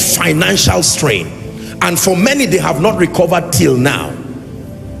seasons of financial strain, and for many they have not recovered till now.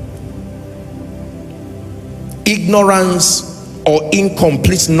 Ignorance or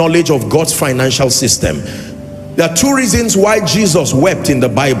incomplete knowledge of God's financial system. There are two reasons why Jesus wept in the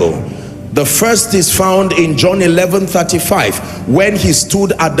Bible. The first is found in John 11:35, when he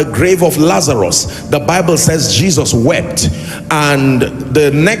stood at the grave of Lazarus. The Bible says Jesus wept, and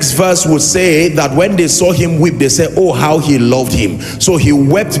the next verse would say that when they saw him weep, they said, oh, how he loved him. So he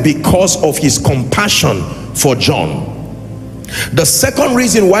wept because of his compassion for John. The second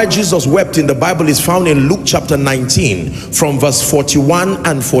reason why Jesus wept in the Bible is found in Luke chapter 19 from verse 41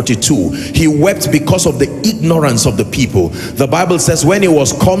 and 42. He wept because of the ignorance of the people. The Bible says when he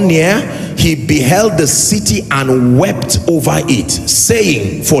was come near, he beheld the city and wept over it,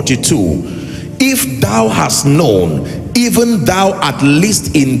 saying, 42, if thou hast known, even thou at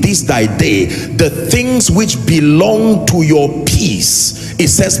least in this thy day, the things which belong to your peace, it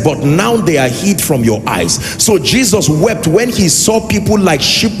says, but now they are hid from your eyes. So Jesus wept when he saw people like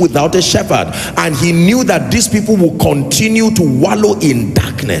sheep without a shepherd, and he knew that these people will continue to wallow in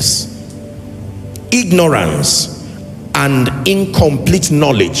darkness. Ignorance and incomplete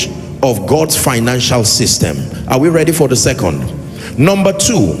knowledge of God's financial system. Are we ready for the second? Number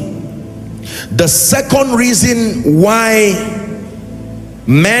two, the second reason why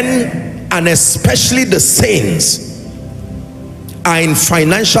men, and especially the saints, are in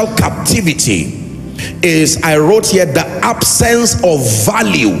financial captivity is, I wrote here, the absence of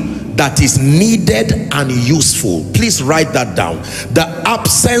value that is needed and useful. Please write that down. The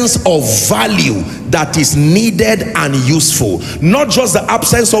absence of value that is needed and useful. Not just the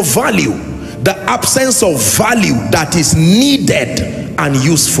absence of value, the absence of value that is needed and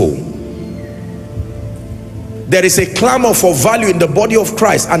useful. There is a clamor for value in the body of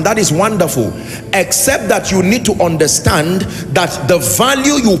Christ, and that is wonderful, except that you need to understand that the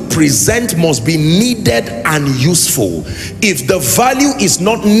value you present must be needed and useful. If the value is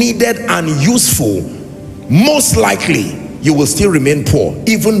not needed and useful, most likely you will still remain poor,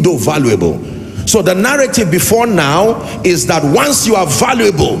 even though valuable. So the narrative before now is that once you are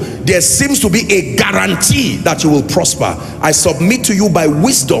valuable, there seems to be a guarantee that you will prosper. I submit to you by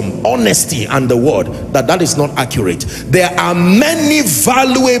wisdom, honesty, and the word that that is not accurate. There are many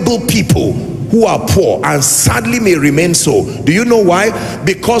valuable people who are poor and sadly may remain so. Do you know why?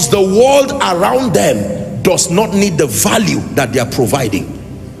 Because the world around them does not need the value that they are providing.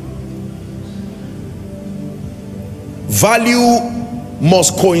 Value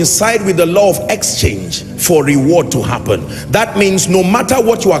must coincide with the law of exchange for reward to happen. That means no matter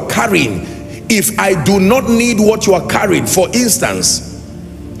what you are carrying, if I do not need what you are carrying, for instance,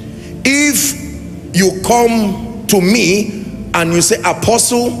 if you come to me and you say,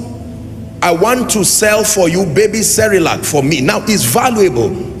 Apostle, I want to sell for you baby Cerelac for me. Now it's valuable,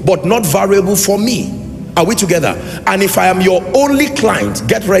 but not valuable for me. Are we together? And if I am your only client,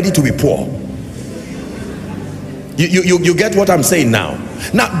 get ready to be poor. You get what I'm saying now?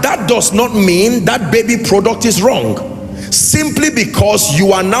 Now that does not mean that baby product is wrong, simply because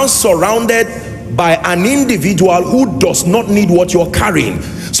you are now surrounded by an individual who does not need what you're carrying.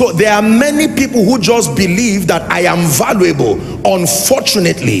 So there are many people who just believe that I am valuable.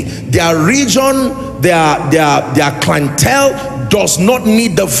 Unfortunately, their region, their clientele does not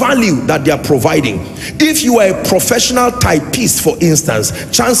need the value that they are providing. If you are a professional typist, for instance,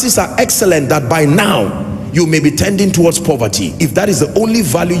 chances are excellent that by now you may be tending towards poverty, if that is the only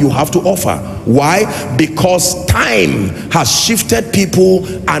value you have to offer. Why? Because time has shifted people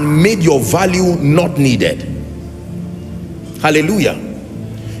and made your value not needed. Hallelujah.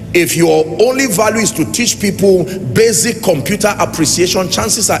 If your only value is to teach people basic computer appreciation,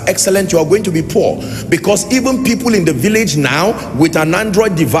 chances are excellent you are going to be poor, because even people in the village now with an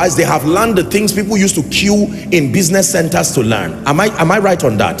Android device, they have learned the things people used to queue in business centers to learn. Am I right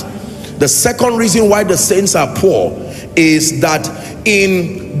on that? The second reason why the saints are poor is that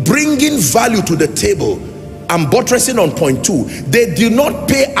in bringing value to the table I'm buttressing on point 2. They do not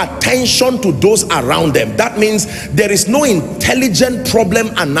pay attention to those around them. That means there is no intelligent problem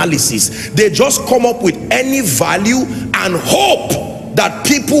analysis. They just come up with any value and hope that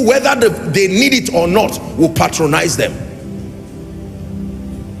people, whether they need it or not, will patronize them.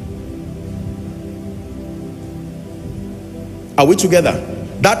 Are we together?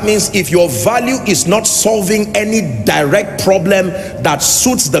 That means if your value is not solving any direct problem that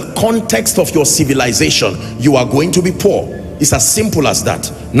suits the context of your civilization, you are going to be poor. It's as simple as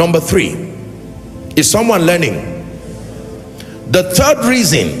that. Number 3, is someone learning? The third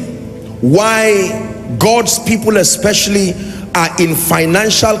reason why God's people especially are in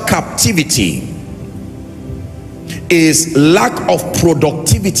financial captivity is lack of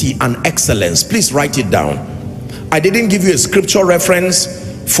productivity and excellence. Please write it down. I didn't give you a scripture reference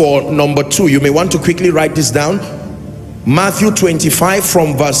for number 2. You may want to quickly write this down. Matthew 25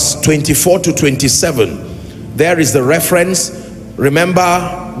 from verse 24 to 27. There is the reference.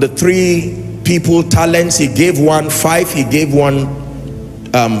 Remember the 3 people, talents. He gave one 5, he gave one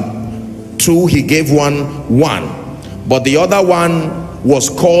 2, he gave one 1. But the other one was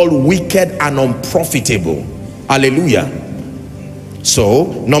called wicked and unprofitable. Hallelujah.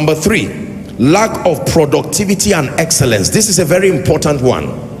 So number 3, lack of productivity and excellence. This is a very important one,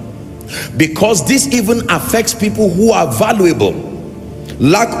 because this even affects people who are valuable.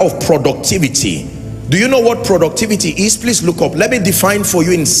 Lack of productivity. Do you know what productivity is? Please look up. Let me define for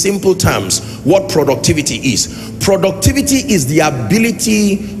you in simple terms what productivity is. Productivity is the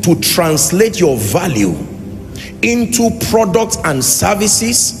ability to translate your value into products and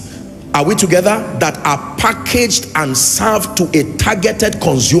services, are we together, that are packaged and served to a targeted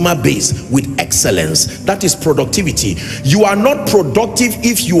consumer base with excellence. That is productivity. You are not productive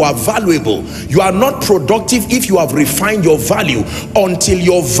if you are valuable. You are not productive if you have refined your value until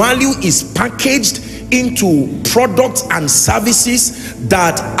your value is packaged into products and services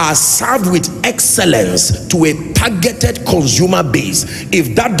that are served with excellence to a targeted consumer base.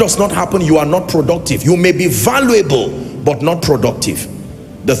 If that does not happen, you are not productive. You may be valuable but not productive.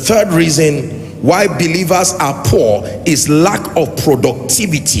 The third reason why believers are poor is lack of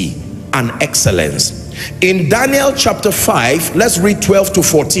productivity and excellence. In Daniel chapter 5, let's read 12 to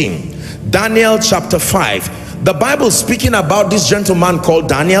 14. Daniel chapter 5, the Bible speaking about this gentleman called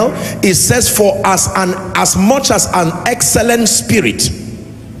Daniel, it says, for as much as an excellent spirit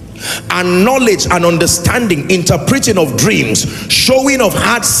and knowledge and understanding, interpreting of dreams, showing of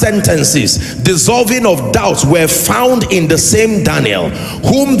hard sentences, dissolving of doubts were found in the same Daniel,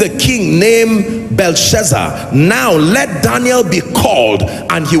 whom the king named Belshazzar. Now let Daniel be called,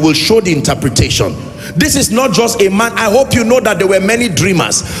 and he will show the interpretation. This is not just a man. I hope you know that there were many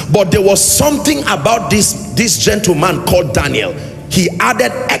dreamers, but there was something about this gentleman called Daniel. He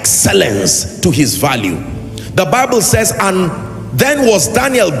added excellence to his value. The Bible says, and then was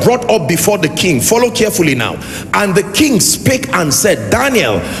Daniel brought up before the king. Follow carefully now. And the king spake and said,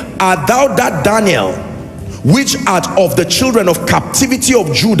 Daniel, art thou that Daniel which art of the children of captivity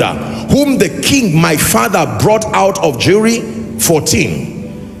of Judah, whom the king my father brought out of Jewry? 14.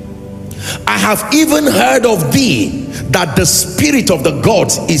 I have even heard of thee, that the spirit of the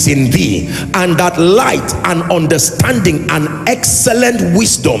gods is in thee, and that light and understanding and excellent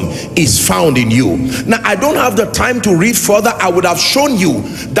wisdom is found in you. Now, I don't have the time to read further. I would have shown you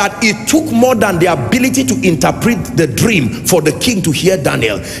that it took more than the ability to interpret the dream for the king to hear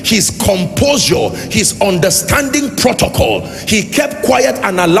Daniel. His composure, his understanding protocol, he kept quiet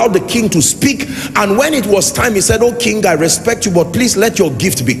and allowed the king to speak. And when it was time, he said, oh king, I respect you, but please let your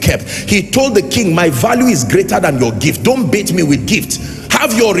gift be kept. He told the king, my value is greater than your gift. Don't bait me with gift.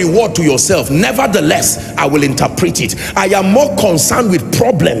 Have your reward to yourself. Nevertheless, I will interpret it. I am more concerned with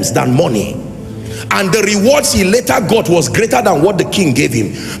problems than money. And the rewards he later got was greater than what the king gave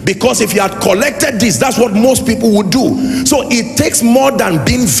him, because if he had collected this, that's what most people would do. So it takes more than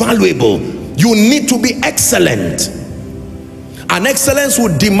being valuable. You need to be excellent. And excellence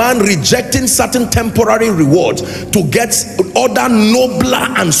would demand rejecting certain temporary rewards to get other nobler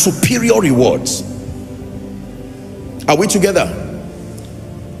and superior rewards. Are we together?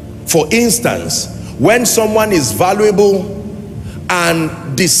 For instance, when someone is valuable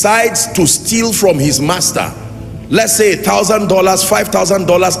and decides to steal from his master, let's say $1,000,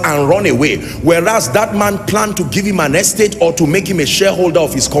 $5,000, and run away, whereas that man planned to give him an estate or to make him a shareholder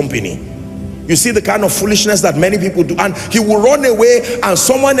of his company. You see the kind of foolishness that many people do, and he will run away and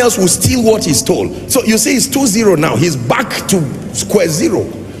someone else will steal what he stole. So you see, it's 2-0 now. He's back to square zero,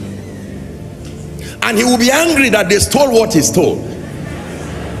 and he will be angry that they stole what he stole.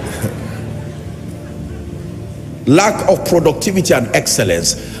 lack of productivity and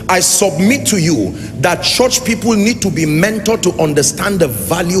excellence. I submit to you that church people need to be mentored to understand the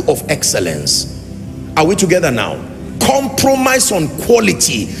value of excellence. Are we together now? Compromise on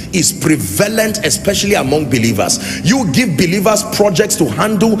quality is prevalent, especially among believers. You give believers projects to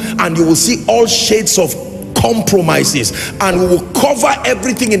handle and you will see all shades of compromises, and we will cover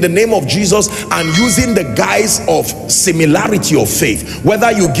everything in the name of Jesus and using the guise of similarity of faith.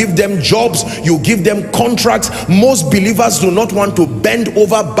 Whether you give them jobs, you give them contracts, most believers do not want to bend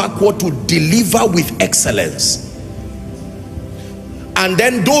over backward to deliver with excellence. And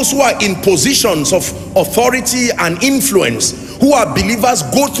then those who are in positions of authority and influence, who are believers,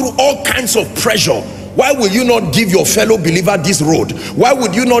 go through all kinds of pressure. Why will you not give your fellow believer this road? Why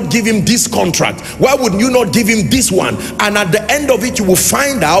would you not give him this contract? Why would you not give him this one? And at the end of it, you will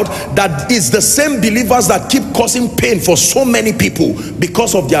find out that it's the same believers that keep causing pain for so many people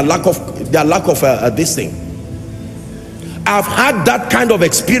because of their lack of this thing. I've had that kind of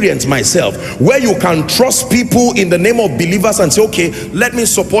experience myself, where you can trust people in the name of believers and say, okay, let me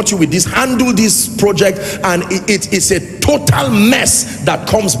support you with this, handle this project, and it's a total mess that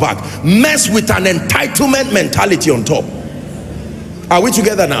comes back. Mess with an entitlement mentality on top. Are we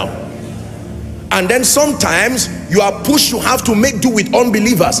together now? And then sometimes you are pushed, you have to make do with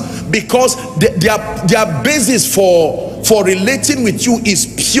unbelievers because their basis for relating with you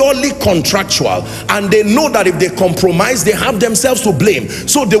is purely contractual, and they know that if they compromise, they have themselves to blame,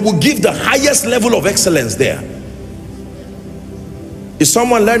 so they will give the highest level of excellence there. Is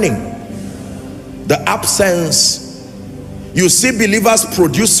someone learning? The absence. You see believers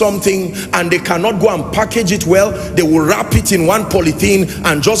produce something and they cannot go and package it well. They will wrap it in one polythene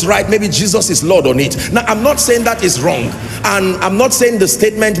and just write maybe Jesus is Lord on it. Now I'm not saying that is wrong, and I'm not saying the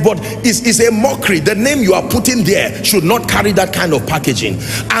statement, but it's a mockery. The name you are putting there should not carry that kind of packaging,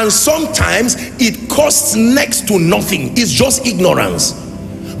 and sometimes it costs next to nothing. It's just ignorance,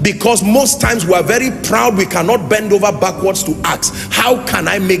 because most times we are very proud. We cannot bend over backwards to ask, how can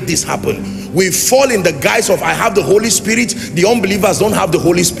I make this happen? We fall in the guise of I have the Holy Spirit. The unbelievers don't have the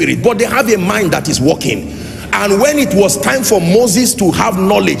Holy Spirit, but they have a mind that is working. And when it was time for Moses to have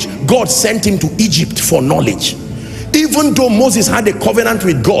knowledge, God sent him to Egypt for knowledge. Even though Moses had a covenant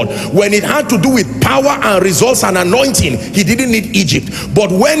with God, when it had to do with power and results and anointing, he didn't need Egypt.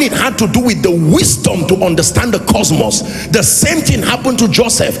 But when it had to do with the wisdom to understand the cosmos, the same thing happened to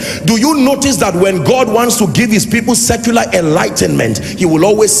Joseph. Do you notice that when God wants to give his people secular enlightenment, he will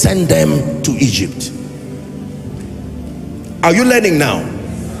always send them to Egypt? Are you learning now?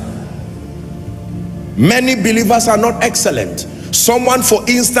 Many believers are not excellent. Someone, for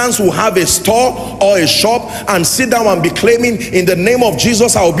instance, will have a store or a shop and sit down and be claiming, in the name of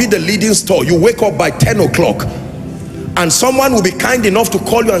Jesus, I will be the leading store. You wake up by 10 o'clock and someone will be kind enough to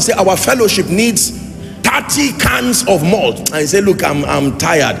call you and say, our fellowship needs 30 cans of malt, and you say, look, I'm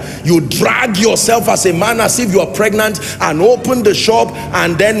tired. You drag yourself as a man as if you are pregnant and open the shop,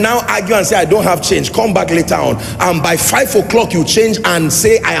 and then now argue and say, I don't have change, come back later on. And by 5 o'clock you change and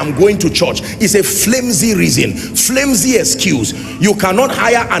say, I am going to church. It's a flimsy reason, flimsy excuse. You cannot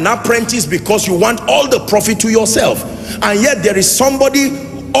hire an apprentice because you want all the profit to yourself, and yet there is somebody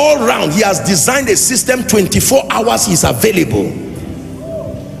all round. He has designed a system, 24 hours he's available.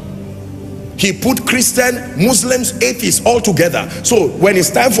 He put Christian, Muslims, atheists all together. So when it's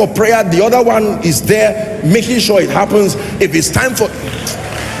time for prayer, the other one is there making sure it happens. If it's time for...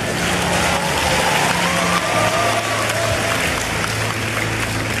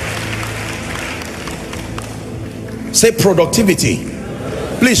 Say productivity.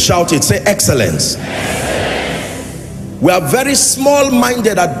 Please shout it. Say excellence. We are very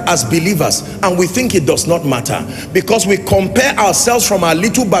small-minded as believers, and we think it does not matter because we compare ourselves from our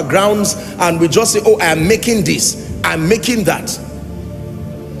little backgrounds, and we just say, oh, I am making this, I'm making that.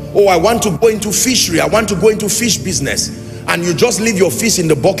 Oh, I want to go into fishery, I want to go into fish business, and you just leave your fish in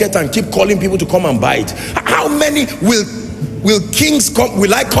the bucket and keep calling people to come and buy it. How many will kings come?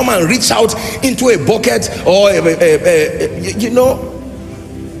 Will I come and reach out into a bucket or you know?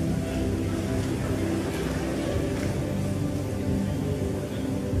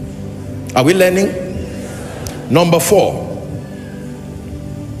 Are we learning? Number 4.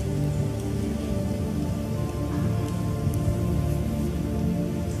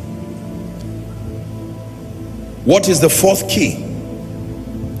 What is the 4th key?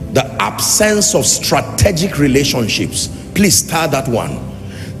 The absence of strategic relationships. Please star that one.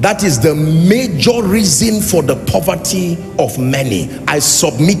 That is the major reason for the poverty of many. I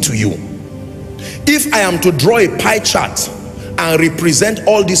submit to you. If I am to draw a pie chart and represent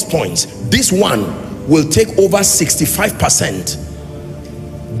all these points, this one will take over 65%.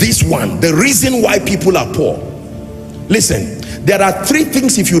 This one, the reason why people are poor. Listen, there are three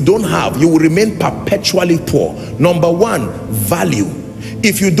things if you don't have, you will remain perpetually poor. Number one, value.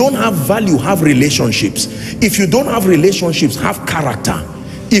 If you don't have value, have relationships. If you don't have relationships, have character.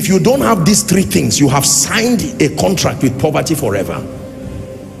 If you don't have these three things, you have signed a contract with poverty forever.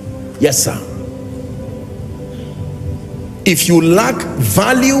 Yes, sir. If you lack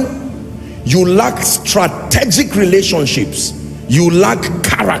value, you lack strategic relationships, you lack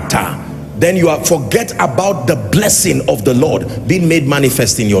character, then you forget about the blessing of the Lord being made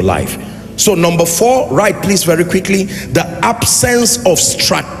manifest in your life. So number four, write please very quickly, the absence of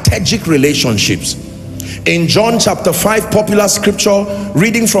strategic relationships. In John chapter 5, popular scripture,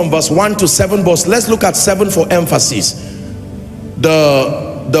 reading from verse 1 to 7, but let's look at 7 for emphasis.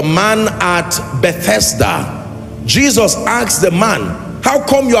 The man at Bethesda, Jesus asked the man, how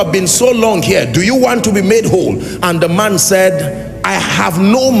come you have been so long here? Do you want to be made whole? And the man said, I have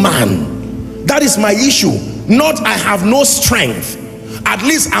no man. That is my issue. Not I have no strength. At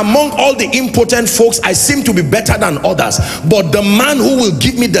least among all the impotent folks, I seem to be better than others. But the man who will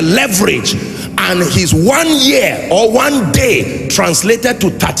give me the leverage, and his 1 year or 1 day translated to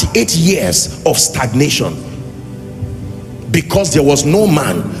 38 years of stagnation. Because there was no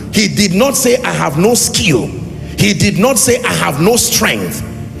man. He did not say I have no skill. He did not say I have no strength.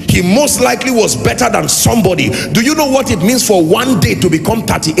 He most likely was better than somebody. Do you know what it means for 1 day to become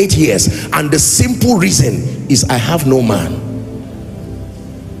 38 years? And the simple reason is I have no man.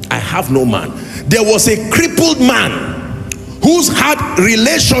 I have no man. There was a crippled man who's had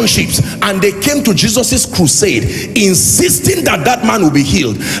relationships, and they came to Jesus's crusade insisting that that man will be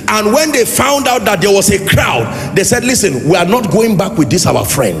healed. And when they found out that there was a crowd, they said, listen, we are not going back with this our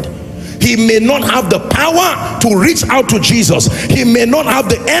friend. He may not have the power to reach out to Jesus. He may not have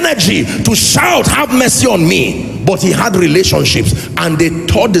the energy to shout, have mercy on me. But he had relationships, and they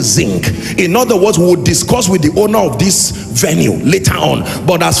tore the zinc. In other words, we will discuss with the owner of this venue later on.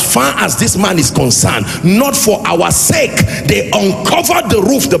 But as far as this man is concerned, not for our sake, they uncovered the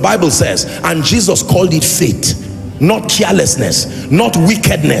roof, the Bible says. And Jesus called it faith. Not carelessness, not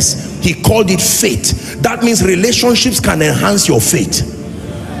wickedness. He called it faith. That means relationships can enhance your faith.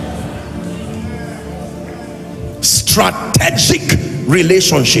 Strategic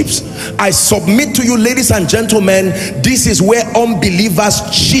relationships. I submit to you, ladies and gentlemen, this is where unbelievers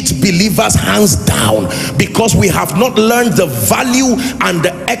cheat believers hands down, because we have not learned the value and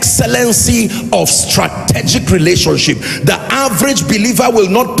the excellency of strategic relationship. The average believer will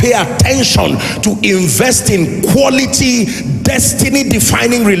not pay attention to invest in quality, destiny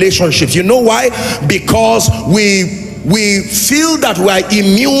defining relationships. You know why? Because we feel that we are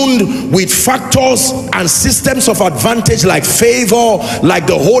immune with factors and systems of advantage like favor, like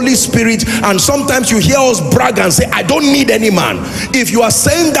the Holy Spirit. And sometimes you hear us brag and say, I don't need any man. If you are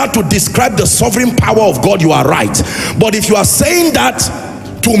saying that to describe the sovereign power of God, you are right. But if you are saying that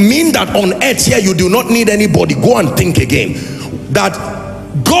to mean that on earth here you do not need anybody, go and think again. That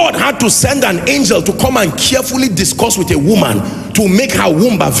God had to send an angel to come and carefully discuss with a woman to make her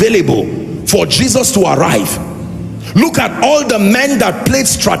womb available for Jesus to arrive. Look at all the men that played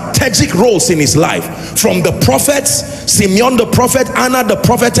strategic roles in his life, from the prophets, Simeon the prophet, Anna the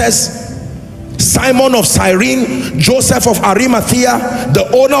prophetess, Simon of Cyrene, Joseph of Arimathea, the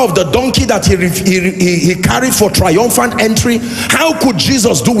owner of the donkey that he carried for triumphant entry. How could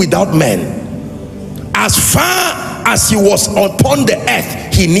Jesus do without men? As far as he was upon the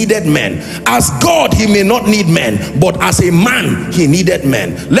earth, he needed men. As God, he may not need men, but as a man, he needed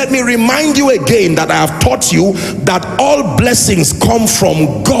men. Let me remind you again that I have taught you that all blessings come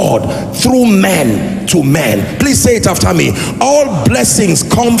from God through men to men. Please say it after me. All blessings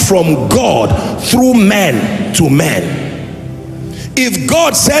come from God through men to men. If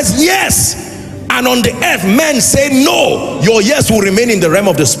God says yes, and on the earth men say no, your yes will remain in the realm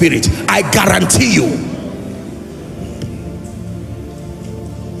of the spirit. I guarantee you.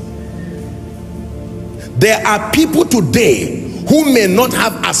 There are people today who may not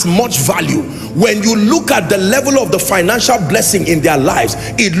have as much value. When you look at the level of the financial blessing in their lives,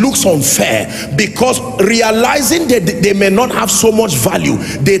 it looks unfair, because realizing that they may not have so much value,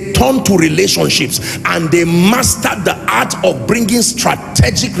 they turn to relationships and they master the art of bringing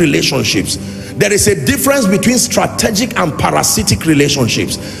strategic relationships. There is a difference between strategic and parasitic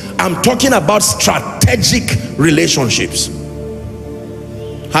relationships. I'm talking about strategic relationships.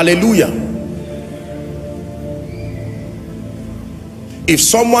 Hallelujah. If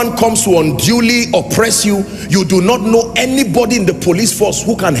someone comes to unduly oppress you, you do not know anybody in the police force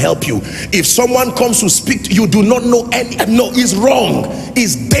who can help you. If someone comes to speak to you, do not know any. No, it's wrong.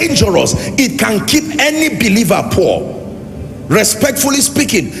 It's dangerous. It can keep any believer poor. Respectfully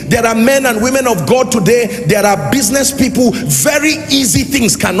speaking, there are men and women of God today, there are business people, very easy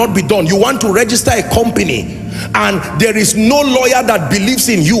things cannot be done. You want to register a company and there is no lawyer that believes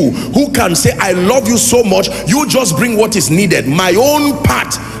in you who can say, I love you so much, you just bring what is needed. My own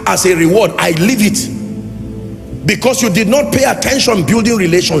part as a reward, I leave it. Because you did not pay attention building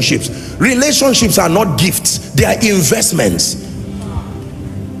relationships. Relationships are not gifts, they are investments.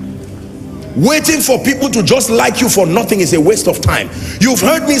 Waiting for people to just like you for nothing is a waste of time. You've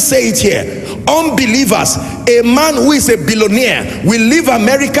heard me say it here. Unbelievers, a man who is a billionaire will leave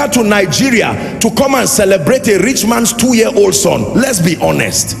America to Nigeria to come and celebrate a rich man's 2-year-old son. Let's be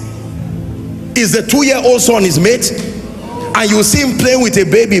honest. Is the 2-year-old son his mate? And you see him playing with a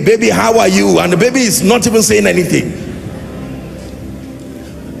baby. Baby, how are you? And the baby is not even saying anything.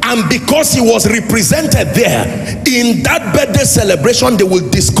 And because he was represented there, in that birthday celebration, they will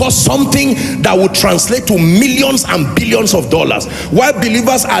discuss something that will translate to millions and billions of dollars. While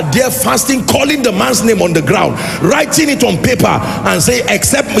believers are there fasting, calling the man's name on the ground, writing it on paper and say,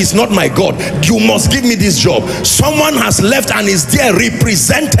 except it's not my God, you must give me this job. Someone has left and is there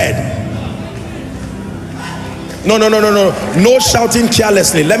represented. No shouting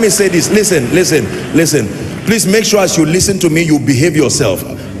carelessly. Let me say this. Listen. Please make sure as you listen to me, you behave yourself.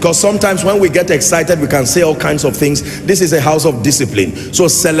 Because sometimes when we get excited, we can say all kinds of things. This is a house of discipline. So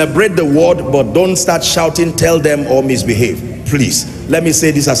celebrate the word, but don't start shouting, tell them, or misbehave. Please, let me say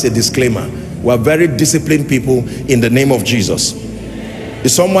this as a disclaimer. We are very disciplined people in the name of Jesus.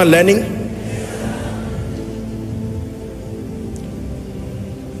 Is someone learning?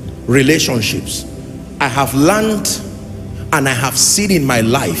 Relationships. I have learned and I have seen in my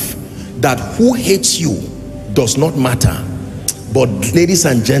life that who hates you does not matter. But ladies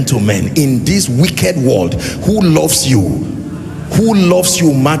and gentlemen, in this wicked world, who loves you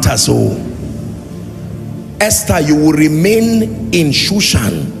matters. So Esther, you will remain in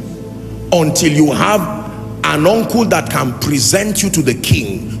Shushan until you have an uncle that can present you to the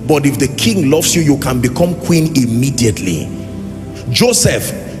king. But if the king loves you, you can become queen immediately.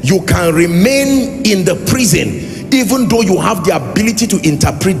 Joseph, you can remain in the prison even though you have the ability to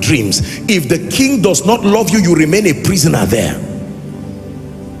interpret dreams. If the king does not love you, you remain a prisoner there.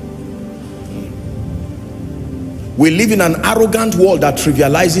 We live in an arrogant world that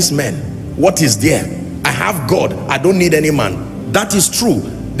trivializes men. What is there? I have God, I don't need any man. That is true.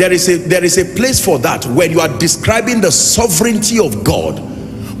 There is a place for that when you are describing the sovereignty of God.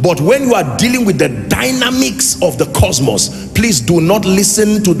 But when you are dealing with the dynamics of the cosmos, please do not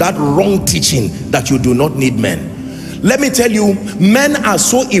listen to that wrong teaching that you do not need men. Let me tell you, men are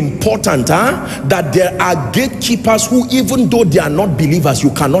so important that there are gatekeepers who, even though they are not believers,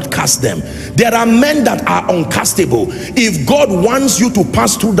 you cannot cast them. There are men that are uncastable. If God wants you to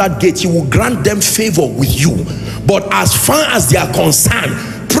pass through that gate, he will grant them favor with you. But as far as they are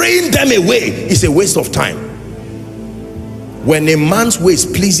concerned, praying them away is a waste of time. When a man's ways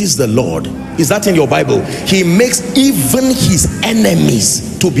pleases the Lord, is that in your Bible? He makes even his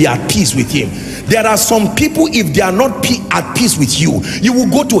enemies to be at peace with him. There are some people, if they are not at peace with you, you will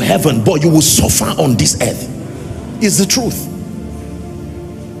go to heaven, but you will suffer on this earth. It's the truth.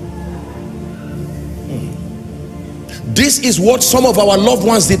 This is what some of our loved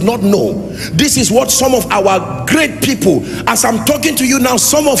ones did not know. This is what some of our great people, as I'm talking to you now,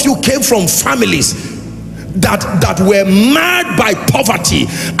 some of you came from families that were marred by poverty.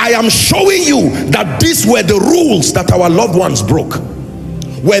 I am showing you that these were the rules that our loved ones broke.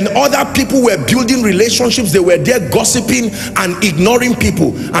 When other people were building relationships, they were there gossiping and ignoring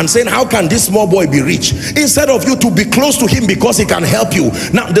people and saying, how can this small boy be rich? Instead of you to be close to him because he can help you.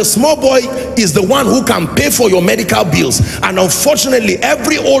 Now the small boy is the one who can pay for your medical bills, and unfortunately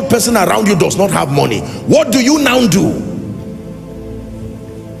every old person around you does not have money. What do you now do?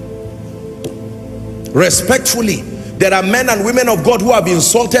 Respectfully, there are men and women of God who have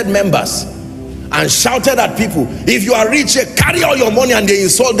insulted members and shouted at people. If you are rich, carry all your money, and they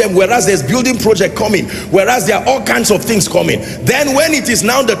insult them, whereas there's building project coming, whereas there are all kinds of things coming. Then when it is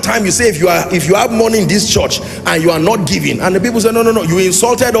now the time, you say, if you have money in this church and you are not giving, and the people say, no, you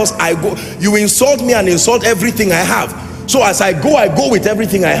insulted us, I go. You insult me and insult everything I have. So as I go with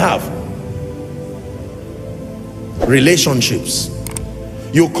everything I have. Relationships.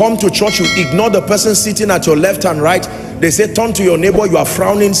 You come to church, you ignore the person sitting at your left and right. They say, turn to your neighbor, you are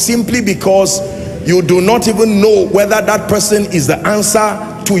frowning simply because you do not even know whether that person is the answer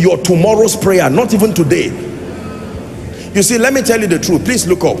to your tomorrow's prayer, not even today. You see, let me tell you the truth. Please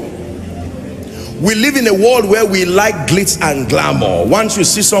look up. We live in a world where we like glitz and glamour. Once you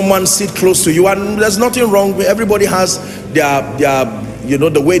see someone sit close to you, and there's nothing wrong with, everybody has their you know,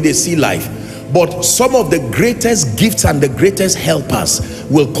 the way they see life. But some of the greatest gifts and the greatest helpers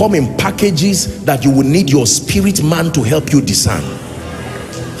will come in packages that you will need your spirit man to help you discern.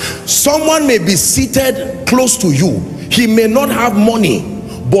 Someone may be seated close to you. He may not have money,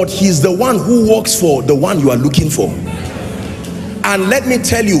 but he's the one who works for the one you are looking for. And let me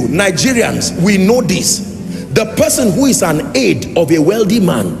tell you, Nigerians, we know this. The person who is an aide of a wealthy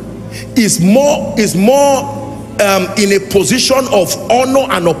man is more in a position of honor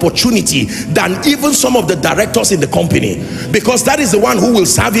and opportunity than even some of the directors in the company, because that is the one who will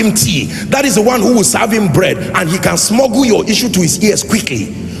serve him tea, that is the one who will serve him bread, and he can smuggle your issue to his ears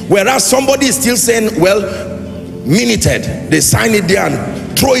quickly. Whereas somebody is still saying, well, minuted, they sign it there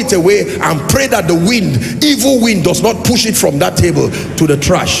and throw it away and pray that the wind, evil wind, does not push it from that table to the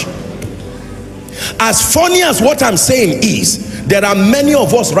trash. As funny as what I'm saying is, there are many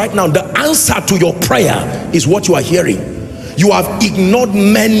of us right now, the answer to your prayer is what you are hearing. You have ignored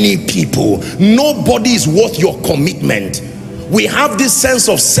many people. Nobody is worth your commitment. We have this sense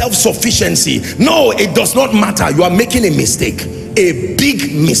of self-sufficiency. No, it does not matter. You are making a mistake, a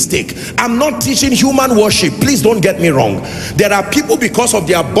big mistake. I'm not teaching human worship, please don't get me wrong. There are people, because of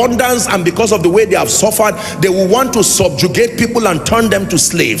their abundance and because of the way they have suffered, they will want to subjugate people and turn them to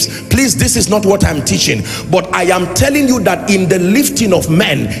slaves. Please, this is not what I'm teaching. But I am telling you that in the lifting of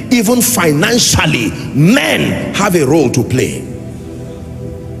men, even financially, men have a role to play.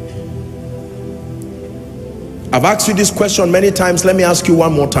 I've asked you this question many times. Let me ask you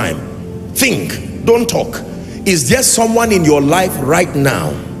one more time. Think, don't talk. Is there someone in your life right now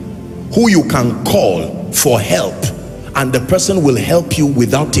who you can call for help and the person will help you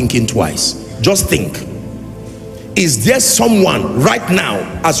without thinking twice? Just think. Is there someone right now,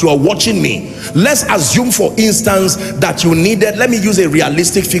 as you are watching me, let's assume for instance that you needed, let me use a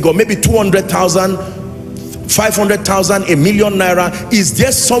realistic figure, maybe 200,000, 500,000, a million naira. Is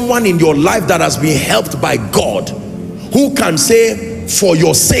there someone in your life that has been helped by God who can say, for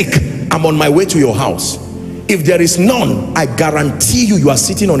your sake, I'm on my way to your house? If there is none, I guarantee you, you are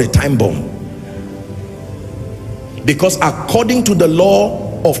sitting on a time bomb. Because according to the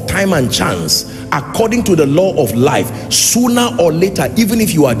law of time and chance, according to the law of life, sooner or later, even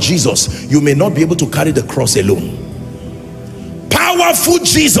if you are Jesus, you may not be able to carry the cross alone. Powerful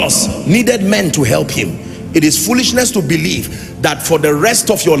Jesus needed men to help him. It is foolishness to believe that for the rest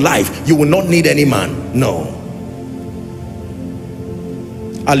of your life you will not need any man. No.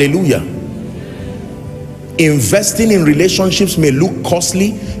 Hallelujah. Investing in relationships may look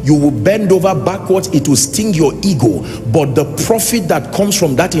costly. You will bend over backwards. It will sting your ego, but the profit that comes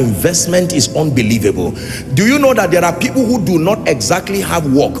from that investment is unbelievable. Do you know that there are people who do not exactly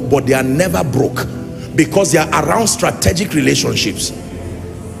have work, but they are never broke because they are around strategic relationships?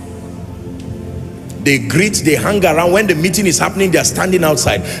 They greet, they hang around. When the meeting is happening, they are standing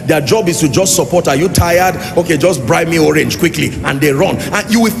outside. Their job is to just support. Are you tired? Okay, just bribe me orange quickly, and they run.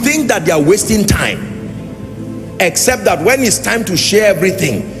 And you will think that they are wasting time, except that when it's time to share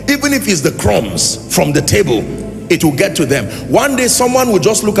everything, even if it's the crumbs from the table, it will get to them. One day someone will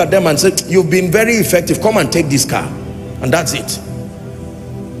just look at them and say, you've been very effective, come and take this car, and that's it.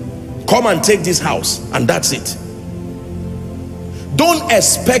 Come and take this house, and that's it. Don't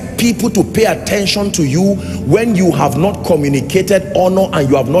expect people to pay attention to you when you have not communicated honor and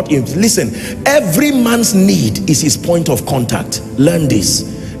you have not. Listen, every man's need is his point of contact. Learn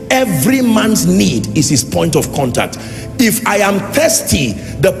this. Every man's need is his point of contact. If I am thirsty,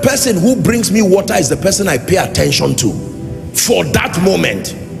 the person who brings me water is the person I pay attention to for that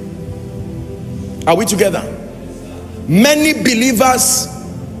moment. Are we together? Many believers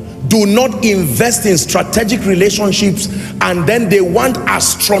do not invest in strategic relationships, and then they want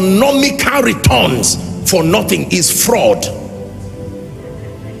astronomical returns for nothing. Is fraud.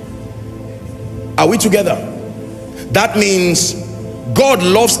 Are we together? That means God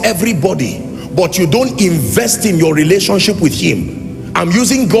loves everybody, but you don't invest in your relationship with him. I'm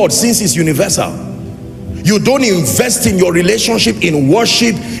using God since it's universal. You don't invest in your relationship in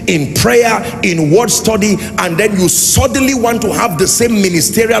worship, in prayer, in word study, and then you suddenly want to have the same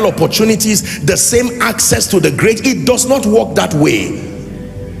ministerial opportunities, the same access to the great. It does not work that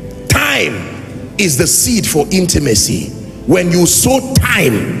way. Time is the seed for intimacy. When you sow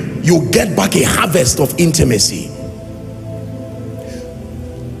time, you get back a harvest of intimacy.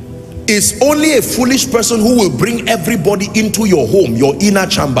 It's only a foolish person who will bring everybody into your home, your inner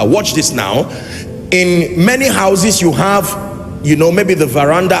chamber. Watch this now. In many houses, you have you know, maybe the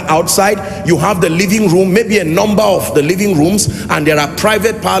veranda outside, you have the living room, maybe a number of the living rooms, and there are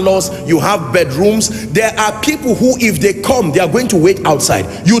private parlors, you have bedrooms. There are people who, if they come, they are going to wait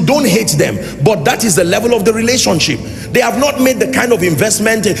outside. You don't hate them, but that is the level of the relationship. They have not made the kind of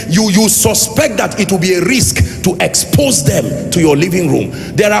investment. You suspect that it will be a risk to expose them to your living room.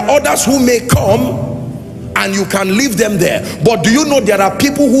 There are others who may come and you can leave them there, but do you know there are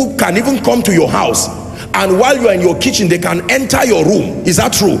people who can even come to your house, and while you are in your kitchen, they can enter your room, is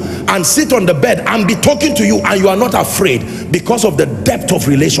that true, and sit on the bed and be talking to you, and you are not afraid because of the depth of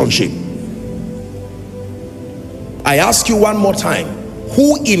relationship. I ask you one more time,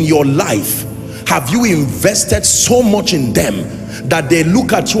 who in your life have you invested so much in them that they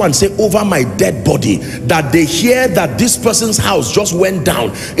look at you and say, over my dead body, that they hear that this person's house just went down,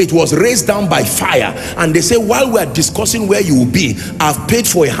 it was raised down by fire, and they say, while we are discussing where you will be, I've paid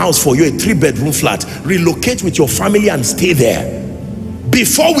for a house for you, a 3-bedroom flat, relocate with your family and stay there.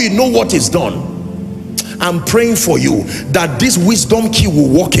 Before we know what is done, I'm praying for you that this wisdom key will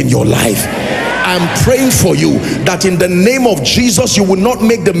work in your life. I'm praying for you that in the name of Jesus, you will not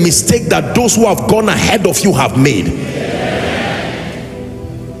make the mistake that those who have gone ahead of you have made.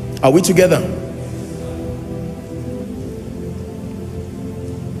 Are we together?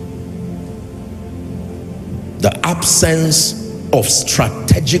 The absence of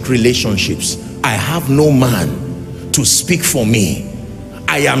strategic relationships. I have no man to speak for me.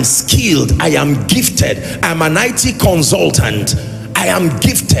 I am skilled, I am gifted, I'm an IT consultant, I am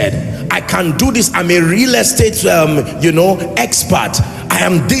gifted, I can do this, I'm a real estate you know, expert, I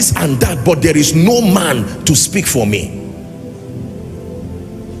am this and that, but there is no man to speak for me.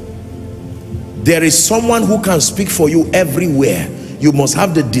 There is someone who can speak for you everywhere. You must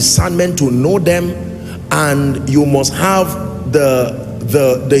have the discernment to know them, and you must have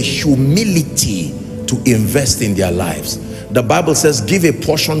the humility to invest in their lives. The Bible says, give a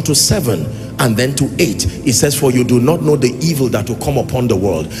portion to 7 and then to 8. It says, for you do not know the evil that will come upon the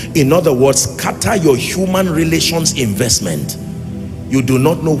world. In other words, scatter your human relations investment. You do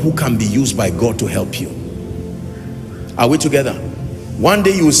not know who can be used by God to help you. Are we together? One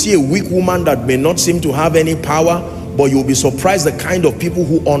day you will see a weak woman that may not seem to have any power, but you'll be surprised the kind of people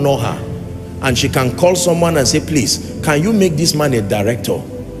who honor her. And she can call someone and say, please, can you make this man a director?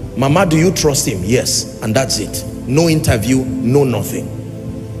 Mama, do you trust him? Yes. And that's it. No interview, no nothing.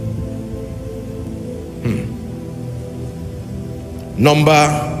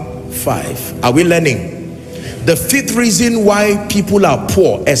 Number 5. Are we learning? The 5th reason why people are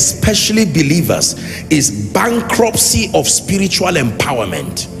poor, especially believers, is bankruptcy of spiritual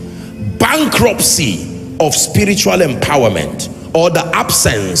empowerment. Bankruptcy of spiritual empowerment, or the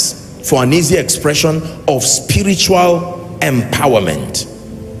absence, for an easy expression, of spiritual empowerment.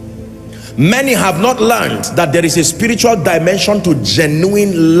 Many have not learned that there is a spiritual dimension to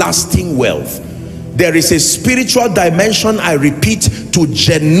genuine lasting wealth. There is a spiritual dimension, I repeat, to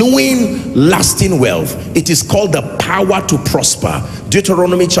genuine lasting wealth. It is called the power to prosper.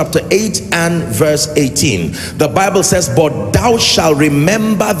 Deuteronomy chapter 8 and verse 18. The Bible says, but thou shalt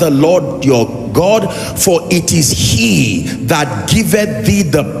remember the Lord your God, for it is he that giveth thee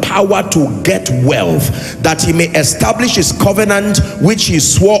the power to get wealth, that he may establish his covenant which he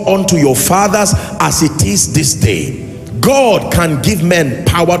swore unto your fathers, as it is this day. God can give men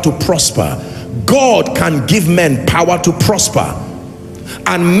power to prosper. God can give men power to prosper.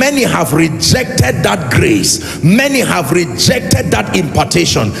 And many have rejected that grace. Many have rejected that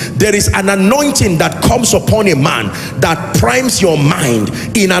impartation. There is an anointing that comes upon a man that primes your mind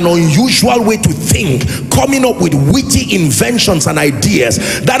in an unusual way to think, coming up with witty inventions and ideas.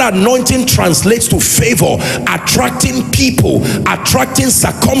 That anointing translates to favor, attracting people, attracting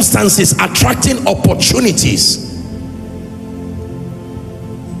circumstances, attracting opportunities.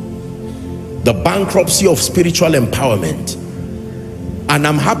 The bankruptcy of spiritual empowerment. And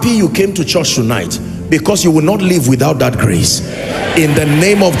I'm happy you came to church tonight, because you will not live without that grace. In the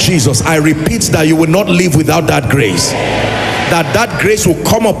name of Jesus, I repeat that you will not live without that grace. That grace will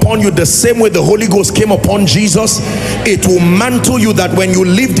come upon you the same way the Holy Ghost came upon Jesus. It will mantle you, that when you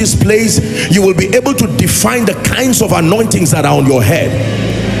leave this place, you will be able to define the kinds of anointings that are on your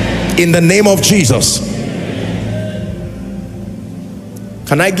head. In the name of Jesus.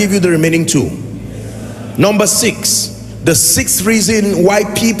 Can I give you the remaining 2? Number 6. The 6th reason why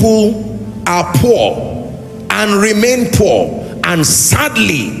people are poor and remain poor, and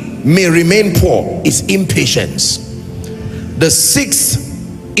sadly may remain poor, is impatience. The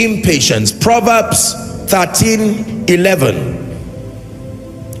 6th, impatience. Proverbs 13:11.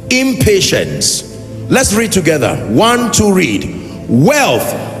 Impatience. Let's read together. 1, 2, read.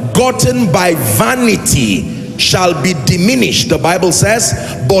 Wealth gotten by vanity shall be diminished, the Bible says,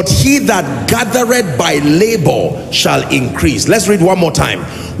 but he that gathereth by labor shall increase. Let's read one more time.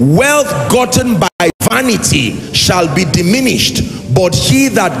 Wealth gotten by vanity shall be diminished, but he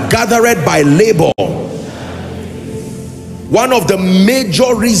that gathereth by labor. One of the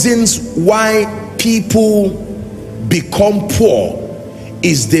major reasons why people become poor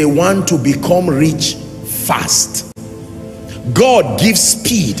is they want to become rich fast. God gives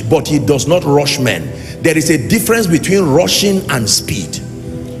speed, but he does not rush men. There is a difference between rushing and speed.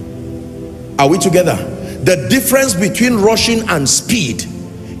 Are we together? The difference between rushing and speed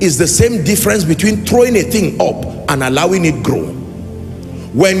is the same difference between throwing a thing up and allowing it grow.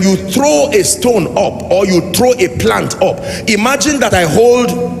 When you throw a stone up or you throw a plant up, imagine that I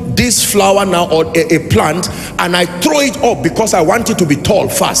hold this flower now or a plant and I throw it up because I want it to be tall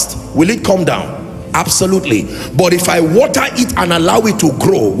fast. Will it come down? Absolutely. But if I water it and allow it to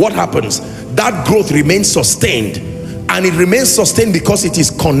grow, what happens? That growth remains sustained, and it remains sustained because it is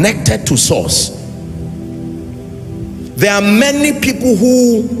connected to source. There are many people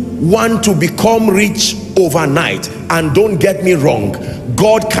who want to become rich overnight, and don't get me wrong,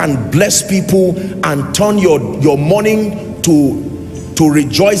 God can bless people and turn your morning to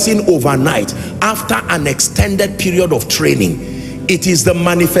rejoicing overnight after an extended period of training. It is the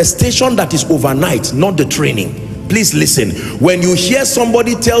manifestation that is overnight, not the training. Please listen. When you hear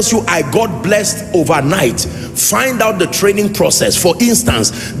somebody tells you I got blessed overnight, find out the training process. For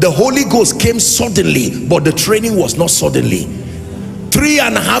instance, the Holy Ghost came suddenly, but the training was not suddenly.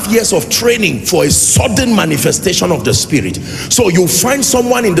 3.5 years of training for a sudden manifestation of the Spirit. So you find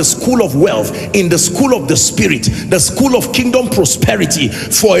someone in the school of wealth, in the school of the Spirit, the school of kingdom prosperity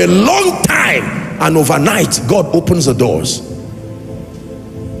for a long time, and overnight God opens the doors.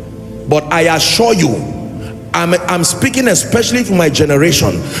 But I assure you, I'm speaking especially to my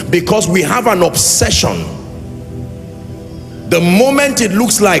generation, because we have an obsession. The moment it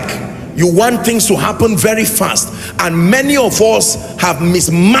looks like you want things to happen very fast, and many of us have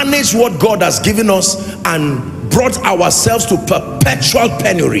mismanaged what God has given us and brought ourselves to perpetual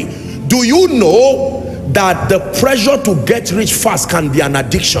penury. Do you know that the pressure to get rich fast can be an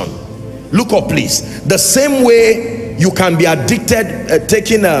addiction? Look up, please. The same way you can be addicted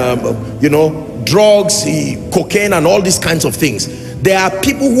taking drugs, cocaine and all these kinds of things. There are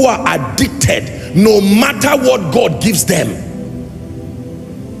people who are addicted no matter what God gives them.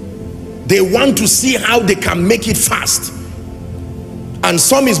 They want to see how they can make it fast. And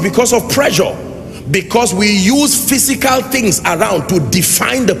some is because of pressure, because we use physical things around to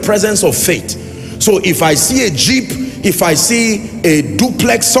define the presence of faith. So if I see a Jeep, if I see a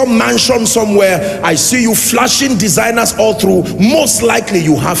duplex, some mansion somewhere, I see you flashing designers all through, most likely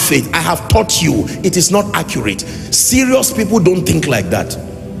you have faith. I have taught you it is not accurate. Serious people don't think like that.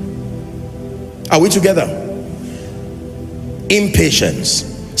 Are we together? Impatience.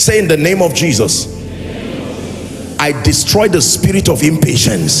 Say, in the name of Jesus, I destroy the spirit of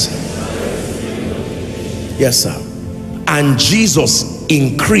impatience. Yes, sir. And Jesus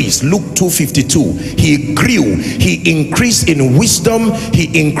increased. Luke 2:52. He grew, he increased in wisdom,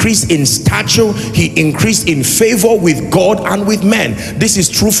 he increased in stature, he increased in favor with God and with men. This is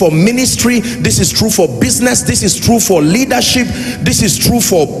true for ministry, this is true for business, this is true for leadership, this is true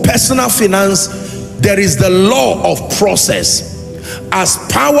for personal finance. There is the law of process. As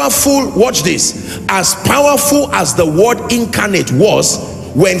powerful, watch this, as powerful as the word incarnate was,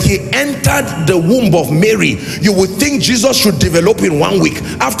 when he entered the womb of Mary, you would think Jesus should develop in 1 week.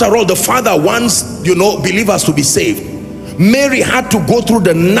 After all, the Father wants, believers to be saved. Mary had to go through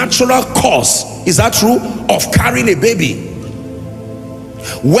the natural course, is that true, of carrying a baby.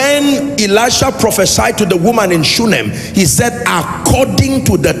 When Elisha prophesied to the woman in Shunem, he said, according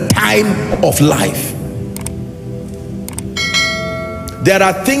to the time of life. There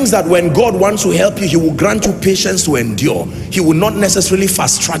are things that when God wants to help you, he will grant you patience to endure. He will not necessarily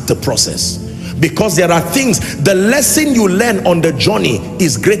fast track the process, because there are things, the lesson you learn on the journey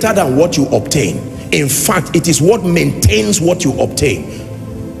is greater than what you obtain. In fact, it is what maintains what you obtain.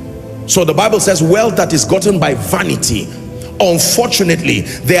 So the Bible says, wealth that is gotten by vanity. Unfortunately,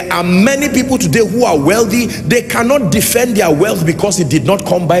 there are many people today who are wealthy. They cannot defend their wealth because it did not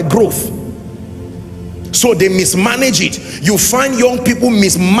come by growth. So they mismanage it. You find young people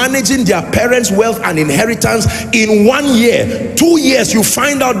mismanaging their parents' wealth and inheritance. In 1 year, 2 years, you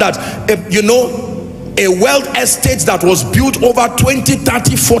find out that a wealth estate that was built over 20,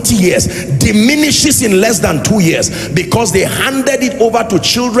 30, 40 years diminishes in less than 2 years, because they handed it over to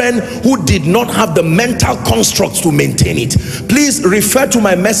children who did not have the mental constructs to maintain it. Please refer to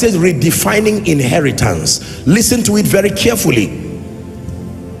my message, Redefining Inheritance. Listen to it very carefully.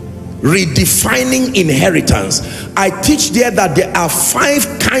 Redefining inheritance. I teach there that there are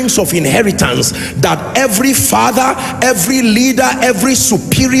 5 kinds of inheritance that every father, every leader, every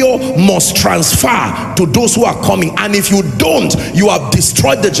superior must transfer to those who are coming, and if you don't, you have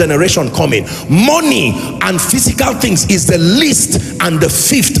destroyed the generation coming. Money and physical things is the least and the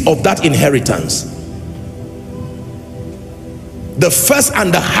 5th of that inheritance. The first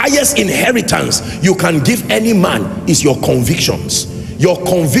and the highest inheritance you can give any man is your convictions. Your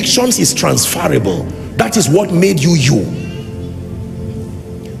convictions is transferable. That is what made you you.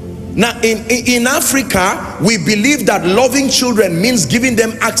 Now in Africa, we believe that loving children means giving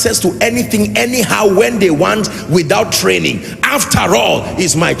them access to anything, anyhow, when they want, without training. After all,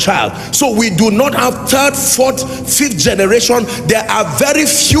 is my child. So we do not have 3rd, 4th, 5th generation. There are very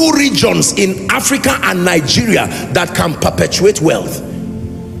few regions in Africa and Nigeria that can perpetuate wealth,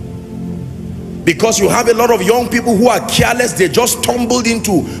 because you have a lot of young people who are careless. They just tumbled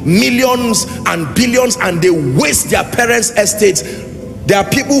into millions and billions and they waste their parents' estates. There are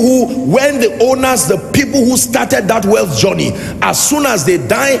people who, when the owners, the people who started that wealth journey, as soon as they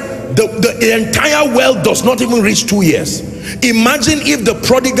die, the entire wealth does not even reach 2 years. Imagine if the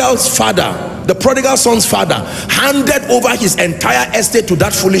prodigal son's father handed over his entire estate to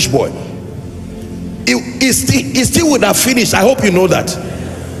that foolish boy. He still would have finished. I hope you know that.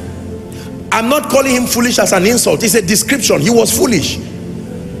 I'm not calling him foolish as an insult. It's a description. He was foolish.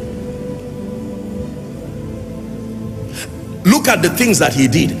 Look at the things that he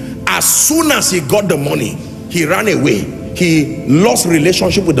did. As soon as he got the money, he ran away. He lost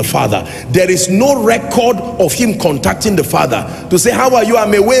relationship with the father. There is no record of him contacting the father to say, how are you?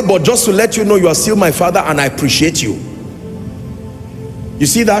 I'm away, but just to let you know, you are still my father and I appreciate you. You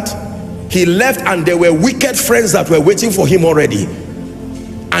see that? He left and there were wicked friends that were waiting for him already,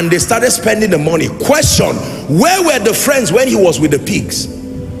 and they started spending the money. Question: where were the friends when he was with the pigs?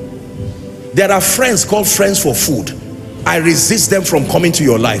 There are friends called friends for food. I resist them from coming to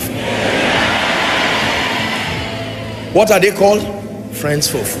your life. What are they called? Friends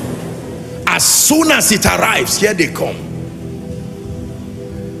for food. As soon as it arrives, here they come.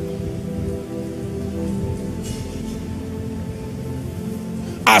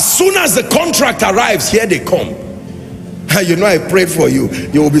 As soon as the contract arrives, here they come. You know, I prayed for you.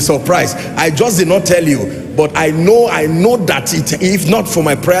 You will be surprised. I just did not tell you, but I know that if not for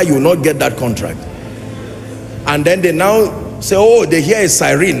my prayer, you will not get that contract. And then they now say, oh, they hear a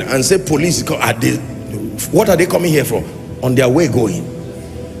siren and say police. What are they coming here for? On their way going.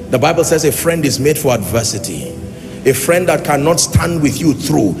 The Bible says a friend is made for adversity. A friend that cannot stand with you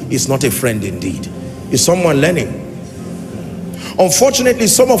through is not a friend indeed. Is someone learning? Unfortunately,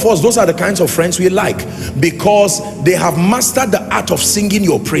 some of us, those are the kinds of friends we like, because they have mastered the art of singing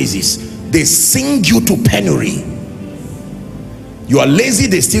your praises. They sing you to penury. You are lazy,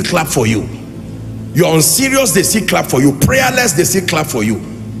 they still clap for you. You are unserious, they still clap for you. Prayerless, they still clap for you.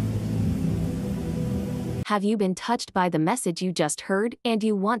 Have you been touched by the message you just heard and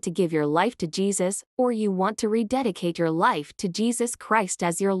you want to give your life to Jesus, or you want to rededicate your life to Jesus Christ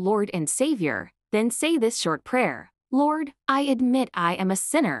as your Lord and Savior? Then say this short prayer. Lord, I admit I am a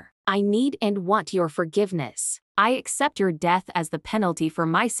sinner. I need and want your forgiveness. I accept your death as the penalty for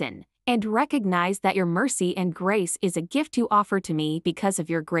my sin, and recognize that your mercy and grace is a gift you offer to me because of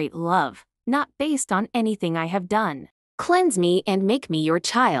your great love, not based on anything I have done. Cleanse me and make me your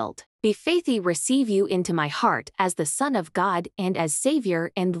child. Be faithfully receive you into my heart as the Son of God and as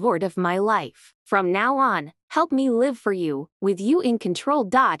Savior and Lord of my life. From now on, help me live for you, with you in control.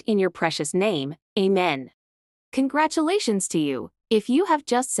 In your precious name, amen. Congratulations to you. If you have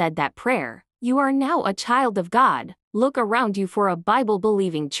just said that prayer, you are now a child of God. Look around you for a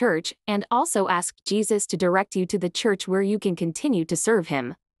Bible-believing church and also ask Jesus to direct you to the church where you can continue to serve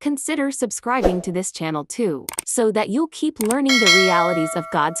Him. Consider subscribing to this channel too, so that you'll keep learning the realities of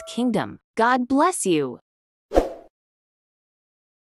God's kingdom. God bless you.